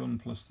 for the gun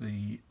plus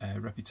the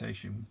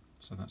reputation,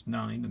 so that's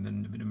 9, and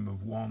then the minimum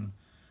of 1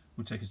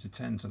 would take us to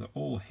 10, so they're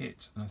all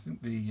hit. And I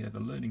think the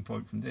learning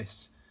point from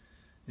this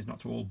is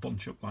not to all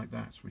bunch up like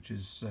that, which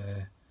has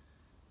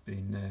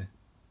been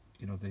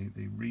you know,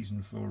 the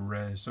reason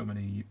for so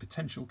many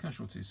potential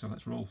casualties. So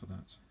let's roll for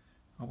that.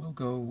 I will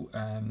go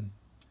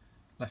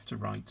left to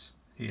right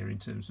here in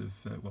terms of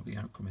what the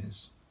outcome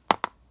is.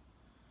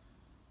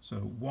 So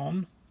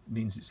 1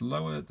 means it's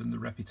lower than the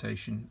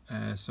reputation,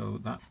 so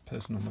that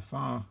person on the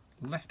far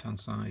left hand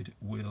side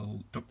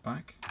will duck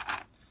back.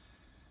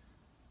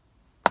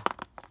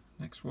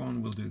 Next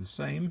one will do the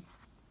same.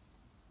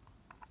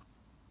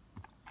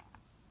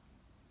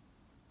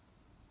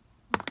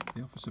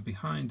 The officer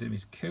behind him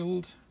is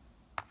killed.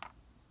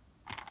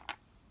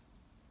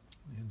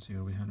 The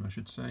NCO behind him, I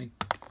should say.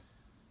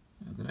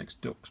 The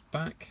next ducks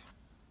back.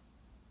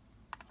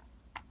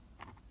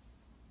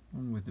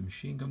 One with the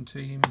machine gun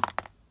team.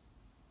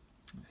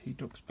 He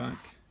ducks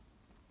back.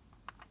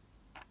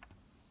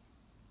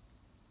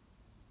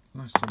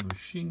 Last on the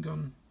machine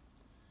gun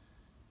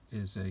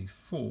is a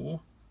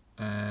 4.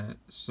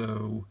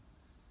 So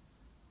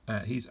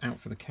he's out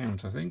for the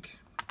count, I think.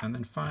 And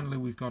then finally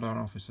we've got our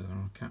officer,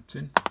 our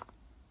captain,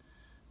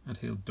 and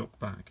he'll duck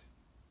back.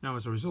 Now,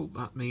 as a result,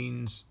 that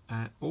means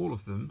all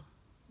of them,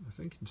 I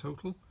think in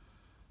total,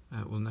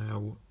 will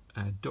now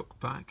duck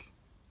back,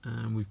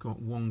 and we've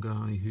got one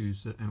guy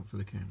who's out for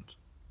the count.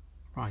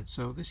 Right,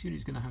 so this unit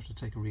is going to have to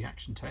take a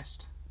reaction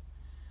test.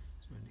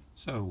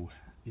 So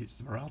it's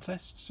the morale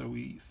test. So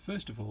we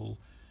first of all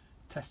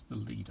test the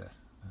leader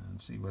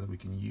and see whether we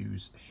can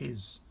use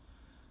his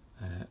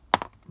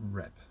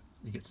rep.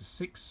 He gets a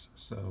 6,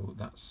 so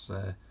that's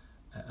a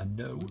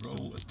no. We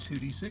roll a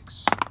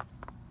 2d6.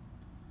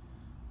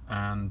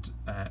 And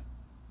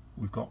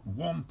we've got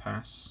 1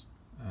 pass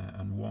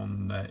and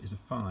 1 is a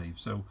 5.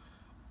 So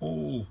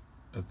all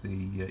of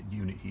the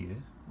unit here,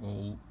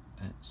 all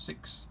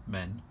 6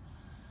 men,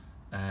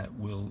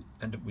 will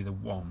end up with a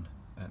 1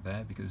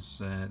 there,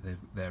 because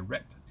their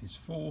rep is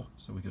 4,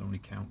 so we can only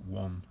count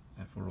 1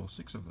 for all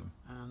 6 of them.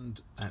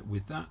 And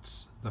with that,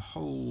 the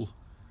whole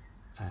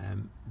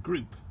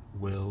group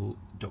will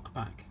duck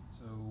back.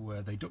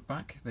 So they duck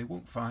back, they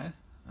won't fire,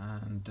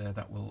 and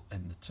that will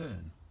end the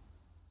turn.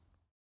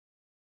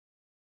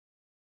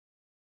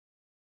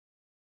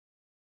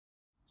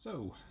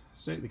 So,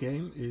 state of the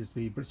game is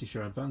the British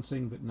are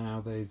advancing, but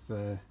now they've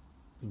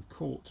been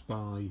caught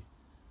by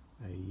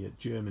a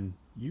German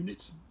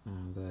unit,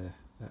 and they're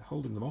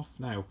holding them off.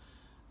 Now,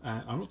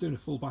 I'm not doing a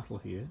full battle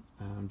here.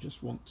 I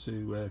just want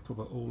to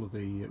cover all of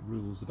the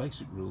rules, the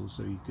basic rules,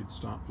 so you could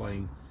start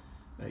playing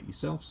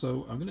yourself.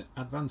 So I'm going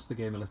to advance the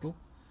game a little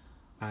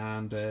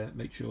and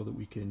make sure that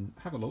we can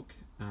have a look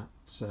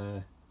at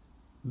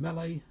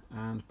melee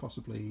and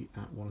possibly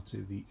at 1 or 2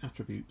 of the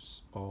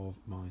attributes of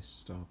my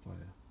star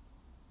player.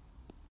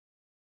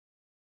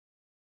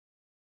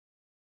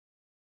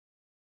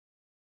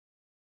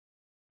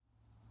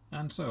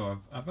 And so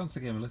I've advanced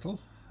the game a little.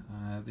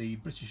 The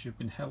British have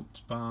been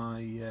helped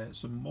by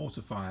some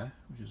mortar fire,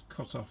 which has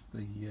cut off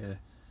the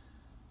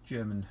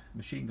German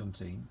machine gun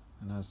team,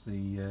 and as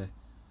the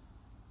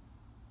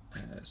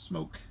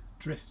smoke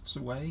drifts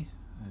away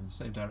in the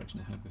same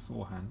direction it had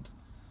beforehand,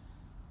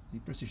 the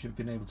British have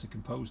been able to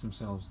compose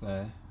themselves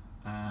there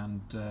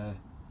and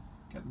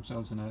get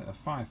themselves in a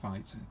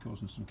firefight,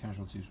 causing some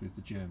casualties with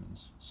the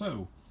Germans.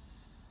 So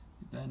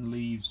it then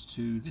leaves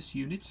to this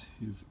unit,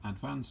 who've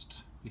advanced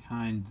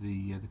behind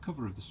the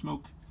cover of the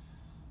smoke,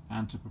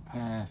 and to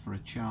prepare for a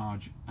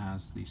charge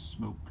as the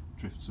smoke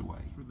drifts away.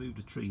 I've removed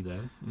a tree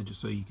there,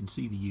 just so you can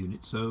see the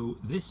unit. So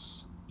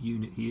this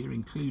unit here,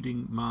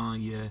 including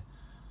my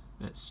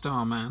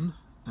star man,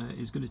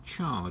 is going to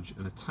charge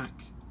and attack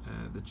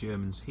the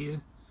Germans here.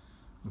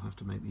 We'll have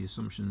to make the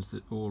assumptions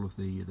that all of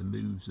the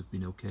moves have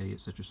been okay,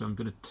 etc. So I'm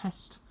going to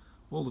test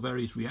all the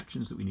various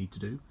reactions that we need to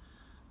do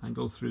and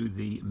go through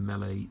the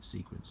melee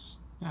sequence.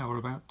 Now we're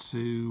about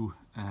to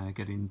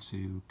get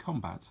into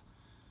combat,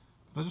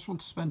 but I just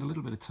want to spend a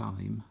little bit of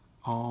time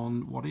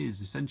on what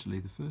is essentially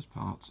the first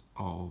part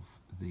of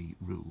the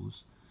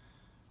rules,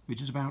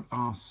 which is about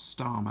our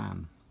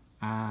Starman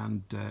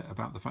and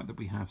about the fact that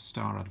we have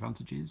star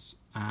advantages,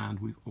 and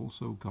we've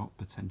also got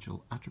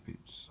potential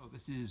attributes. So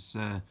this is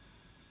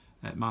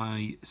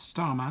my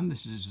Starman.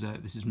 This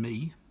is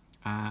me,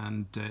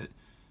 and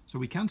so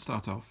we can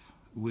start off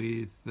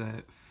with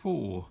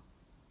 4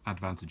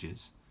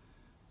 advantages.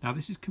 Now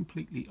this is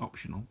completely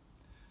optional,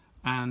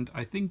 and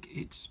I think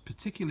it's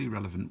particularly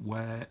relevant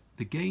where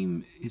the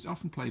game is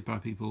often played by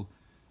people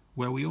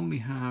where we only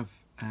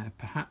have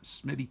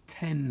perhaps maybe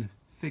 10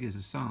 figures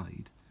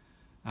aside,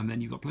 and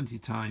then you've got plenty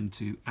of time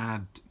to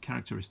add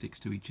characteristics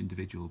to each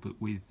individual. But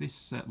with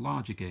this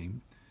larger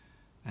game,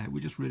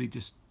 we're just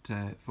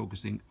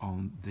focusing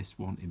on this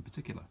one in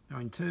particular. Now,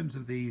 in terms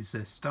of these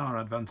star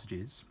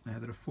advantages,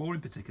 there are 4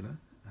 in particular: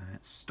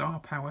 star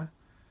power,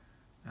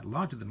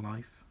 larger than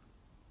life,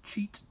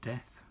 cheat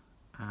death,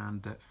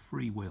 and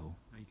free will.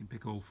 Now, you can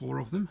pick all 4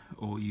 of them,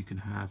 or you can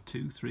have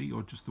 2, 3,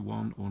 or just the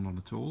one, or none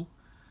at all.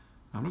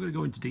 I'm not going to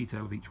go into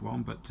detail of each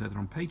one, but they're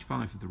on page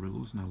 5 of the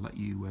rules, and I'll let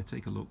you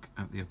take a look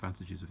at the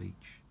advantages of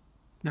each.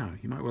 Now,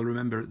 you might well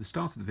remember at the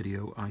start of the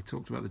video I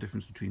talked about the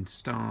difference between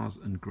stars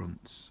and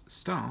grunts.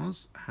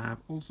 Stars have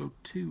also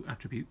 2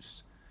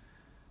 attributes,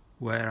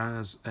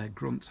 whereas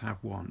grunts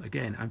have 1.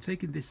 Again, I'm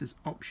taking this as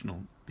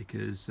optional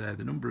because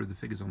the number of the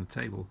figures on the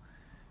table,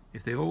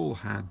 if they all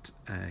had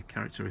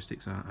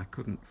characteristics, I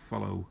couldn't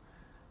follow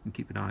and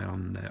keep an eye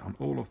on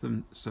all of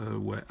them,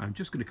 so I'm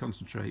just going to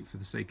concentrate for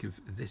the sake of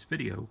this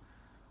video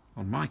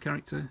on my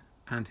character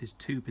and his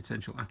 2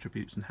 potential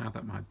attributes and how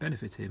that might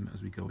benefit him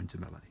as we go into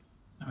melee.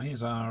 Now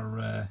here's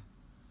our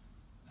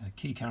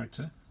key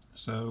character.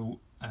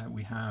 So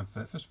we have,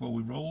 first of all,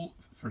 we roll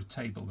for a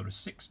table. There are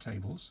 6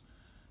 tables,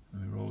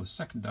 and we roll a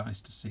second dice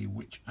to see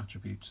which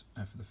attribute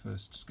for the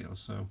first skill.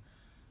 So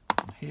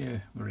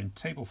here we're in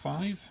table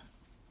 5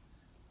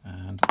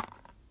 and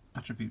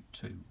attribute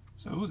 2.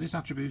 So this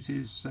attribute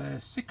is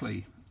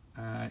sickly.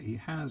 He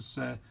has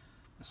a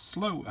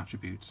slow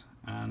attribute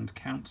and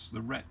counts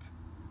the rep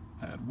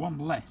at 1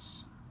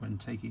 less when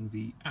taking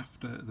the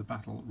after the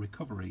battle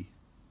recovery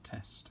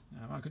test.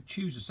 Now I could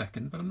choose a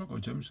second, but I'm not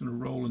going to. I'm just going to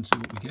roll and see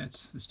what we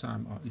get. This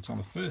time it's on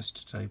the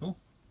first table,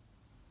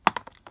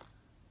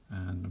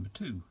 and number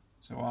 2.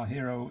 So our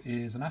hero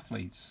is an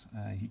athlete.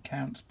 He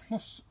counts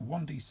plus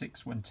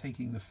 1d6 when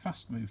taking the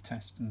fast move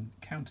test and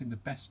counting the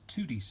best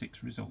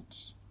 2d6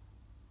 results.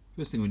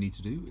 First thing we need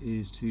to do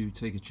is to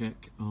take a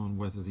check on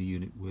whether the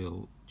unit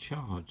will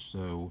charge.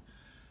 So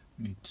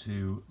we need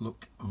to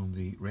look on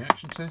the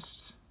reaction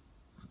test.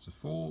 That's a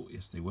 4.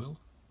 Yes, they will.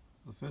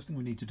 The first thing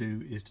we need to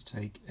do is to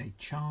take a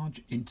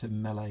charge into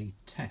melee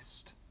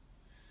test.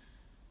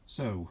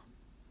 So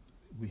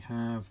we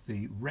have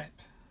the rep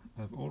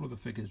of all of the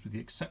figures with the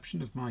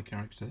exception of my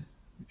character,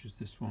 which is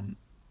this one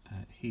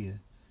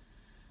here.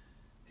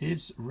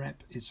 His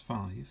rep is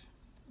 5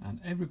 and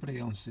everybody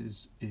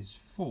else's is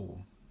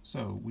 4.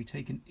 So we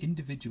take an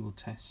individual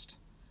test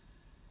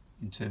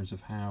in terms of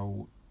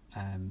how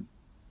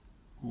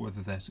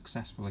whether they're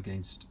successful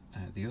against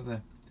the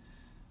other,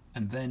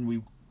 and then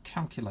we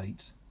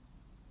calculate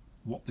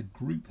what the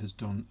group has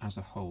done as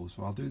a whole.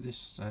 So I'll do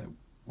this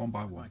one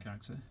by one. My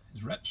character,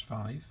 his rep's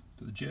 5,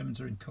 but the Germans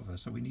are in cover,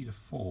 so we need a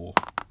 4,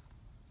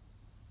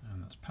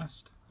 and that's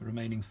passed. The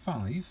remaining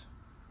 5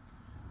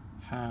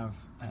 have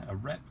a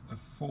rep of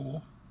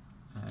 4,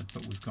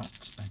 but we've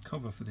got a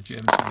cover for the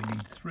Germans, so we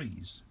need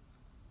 3s.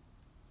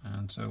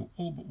 And so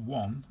all but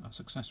 1 are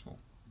successful.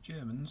 The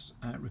Germans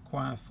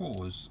require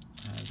 4s.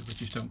 The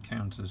British don't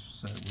count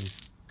as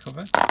with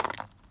cover.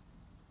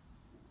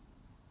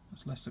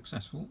 That's less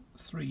successful.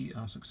 3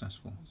 are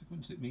successful.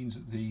 Consequently, it means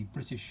that the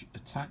British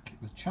attack,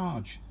 the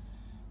charge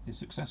is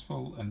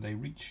successful, and they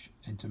reach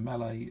into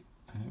melee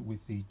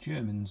with the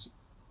Germans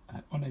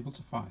unable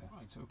to fire.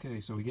 Right, okay,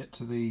 so we get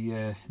to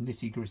the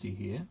nitty gritty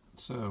here.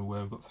 So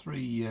we've got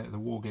 3 the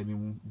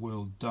Wargaming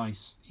World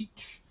dice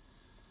each.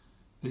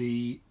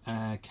 The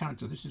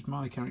character, this is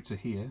my character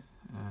here,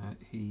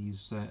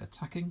 he's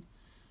attacking.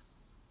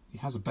 He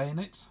has a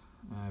bayonet,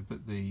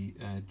 but the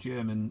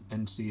German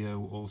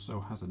NCO also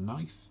has a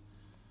knife.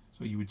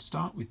 So you would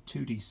start with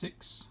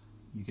 2d6,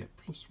 you get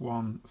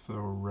 +1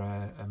 for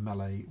a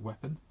melee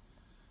weapon,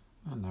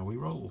 and now we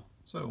roll.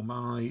 So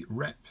my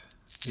rep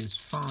is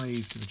 5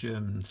 to the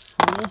German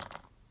 4,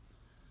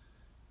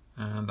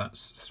 and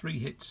that's 3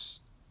 hits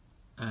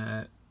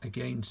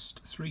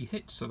against 3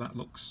 hits, so that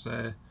looks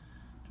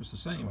just the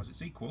same. As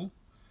it's equal,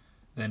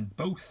 then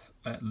both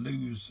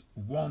lose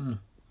 1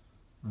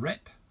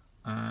 rep,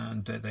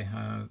 and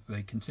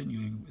they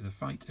continue the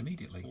fight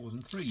immediately. 4s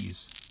and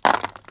 3s.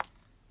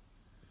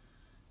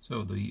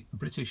 So the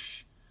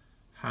British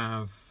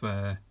have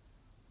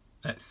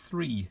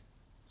 3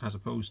 as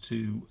opposed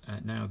to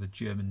now the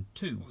German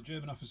 2. Well, the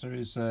German officer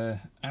is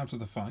out of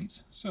the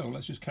fight, so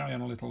let's just carry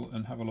on a little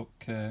and have a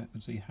look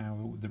and see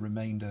how the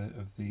remainder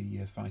of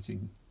the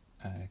fighting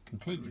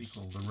concludes.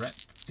 The rep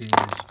is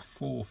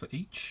 4 for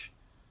each,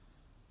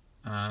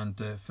 and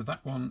for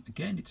that one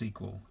again it's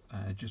equal,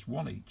 just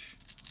 1 each.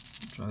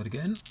 Try that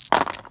again.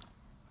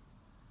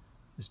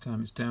 This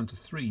time it's down to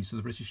 3, so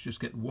the British just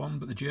get 1,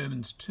 but the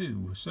Germans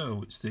 2.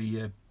 So it's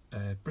the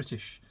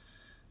British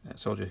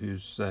soldier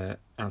who's out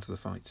of the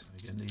fight.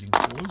 Again, needing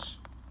 4s.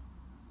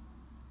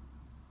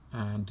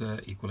 And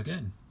equal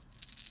again.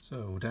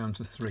 So down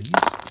to 3s.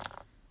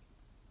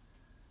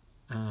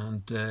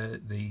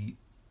 And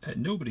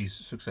nobody's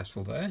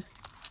successful there.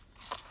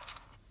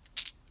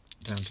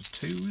 Down to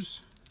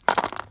 2s.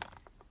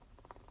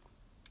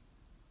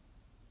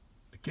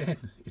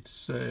 Again,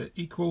 it's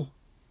equal.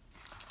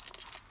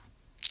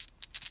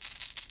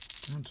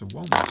 Down to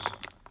 1s.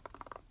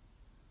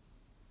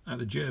 And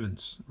the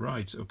Germans,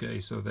 right, okay,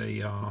 so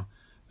they are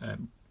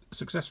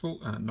successful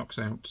and knocks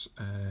out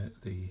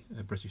the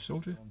British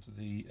soldier. On to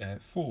the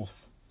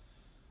 4th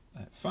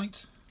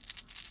fight.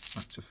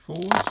 Back to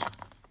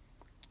 4s.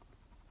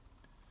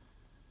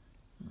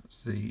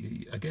 That's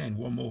again,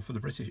 one more for the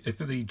British,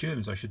 for the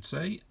Germans, I should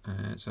say.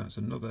 So that's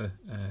another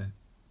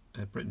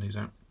Britain who's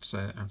out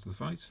of the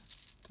fight.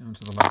 Down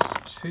to the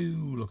last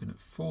 2, looking at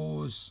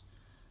 4s.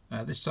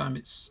 This time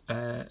it's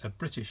a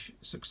British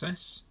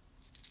success.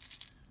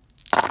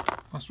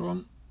 Last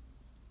one.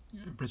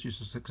 British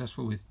are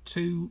successful with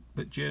 2,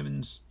 but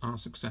Germans are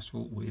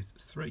successful with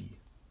 3.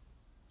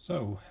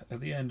 So, at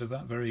the end of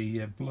that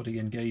very bloody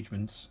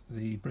engagement,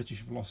 the British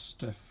have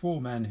lost 4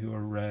 men who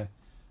are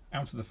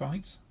out of the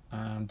fight,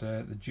 and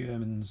the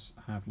Germans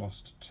have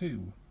lost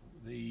 2.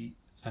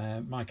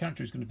 My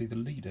character is going to be the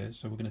leader,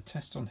 so we're going to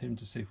test on him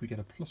to see if we get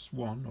a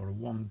 +1 or a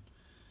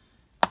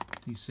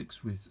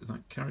 1d6 with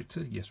that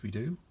character. Yes, we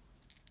do.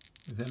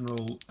 We then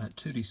roll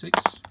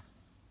 2d6.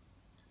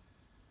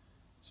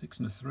 6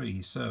 and a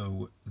 3.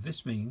 So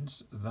this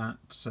means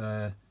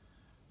that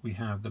we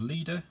have the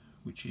leader,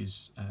 which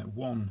is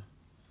 1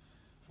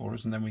 for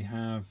us, and then we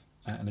have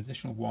an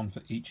additional 1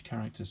 for each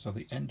character, so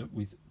they end up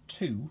with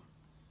 2.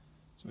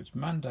 So it's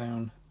man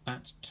down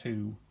at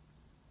 2,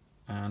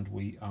 and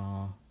we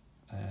are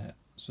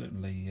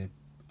certainly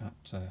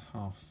at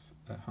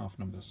half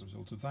numbers. As a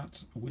result of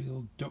that,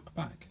 we'll duck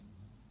back.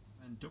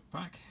 And duck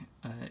back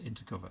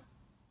into cover.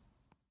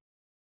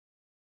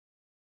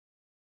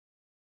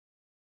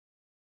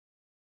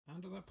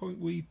 And at that point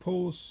we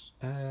pause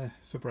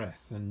for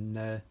breath, and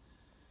I'm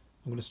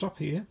going to stop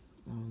here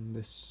on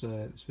this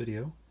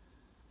video.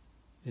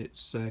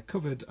 It's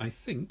covered, I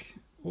think,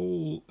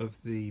 all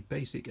of the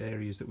basic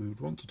areas that we would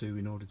want to do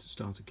in order to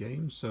start a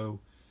game. So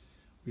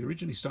we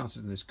originally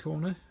started in this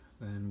corner,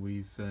 then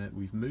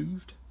we've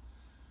moved.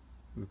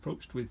 We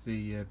approached with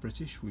the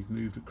British. We've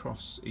moved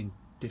across in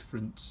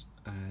different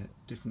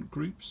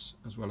groups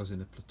as well as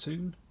in a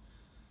platoon.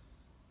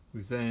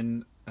 We've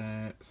then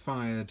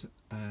fired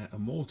a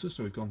mortar,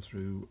 so we've gone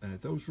through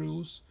those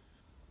rules.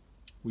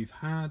 We've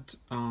had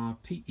our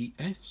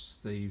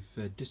PEFs,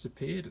 they've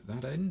disappeared at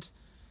that end,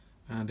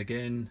 and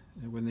again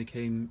when they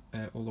came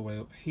all the way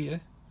up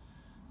here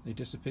they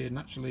disappeared.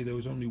 Naturally there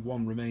was only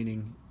 1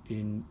 remaining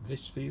in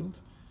this field.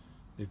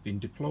 They've been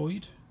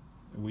deployed.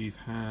 We've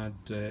had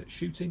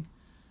shooting,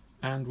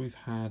 and we've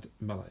had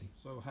melee.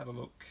 So had a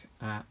look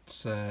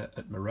at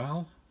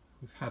morale.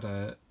 We've had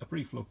a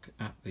brief look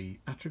at the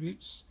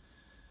attributes.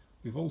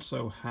 We've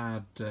also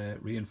had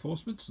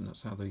reinforcements, and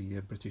that's how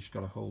the British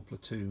got a whole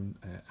platoon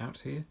out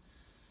here.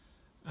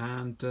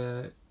 And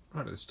right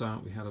at the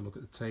start we had a look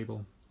at the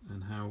table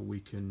and how we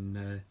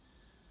can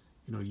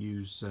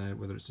use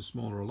whether it's a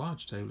small or a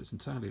large table. It's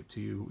entirely up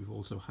to you. We've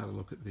also had a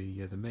look at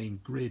the main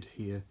grid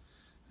here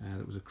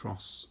that was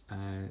across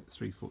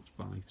 3 foot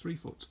by 3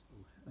 foot.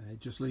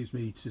 It just leaves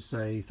me to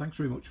say thanks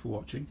very much for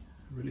watching.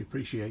 I really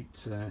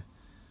appreciate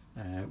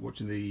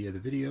watching the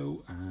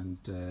video, and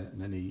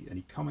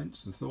any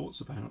comments and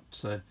thoughts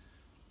about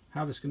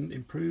how this can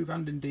improve,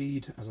 and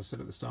indeed, as I said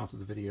at the start of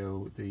the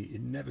video, the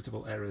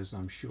inevitable errors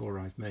I'm sure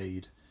I've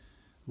made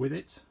with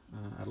it.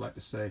 I'd like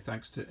to say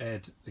thanks to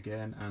Ed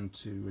again, and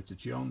to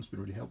John. It's been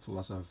really helpful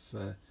as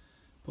I've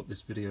put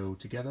this video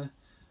together.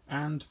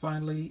 And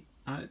finally,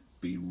 I'd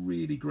be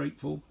really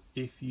grateful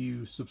if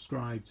you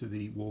subscribe to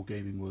the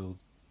Wargaming World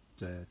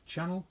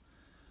channel.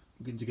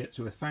 Looking to get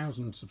to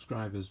 1,000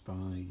 subscribers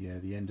by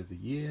the end of the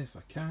year if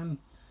I can,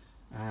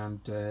 and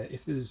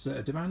if there's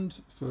a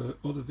demand for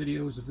other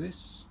videos of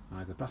this,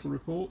 either battle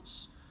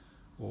reports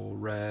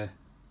or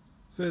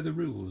further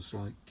rules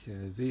like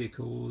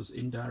vehicles,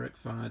 indirect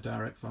fire,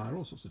 direct fire,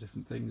 all sorts of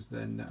different things,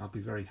 then I'll be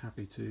very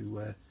happy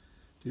to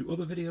do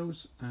other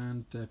videos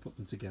and put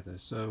them together.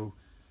 So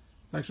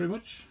thanks very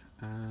much,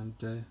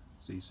 and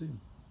see you soon.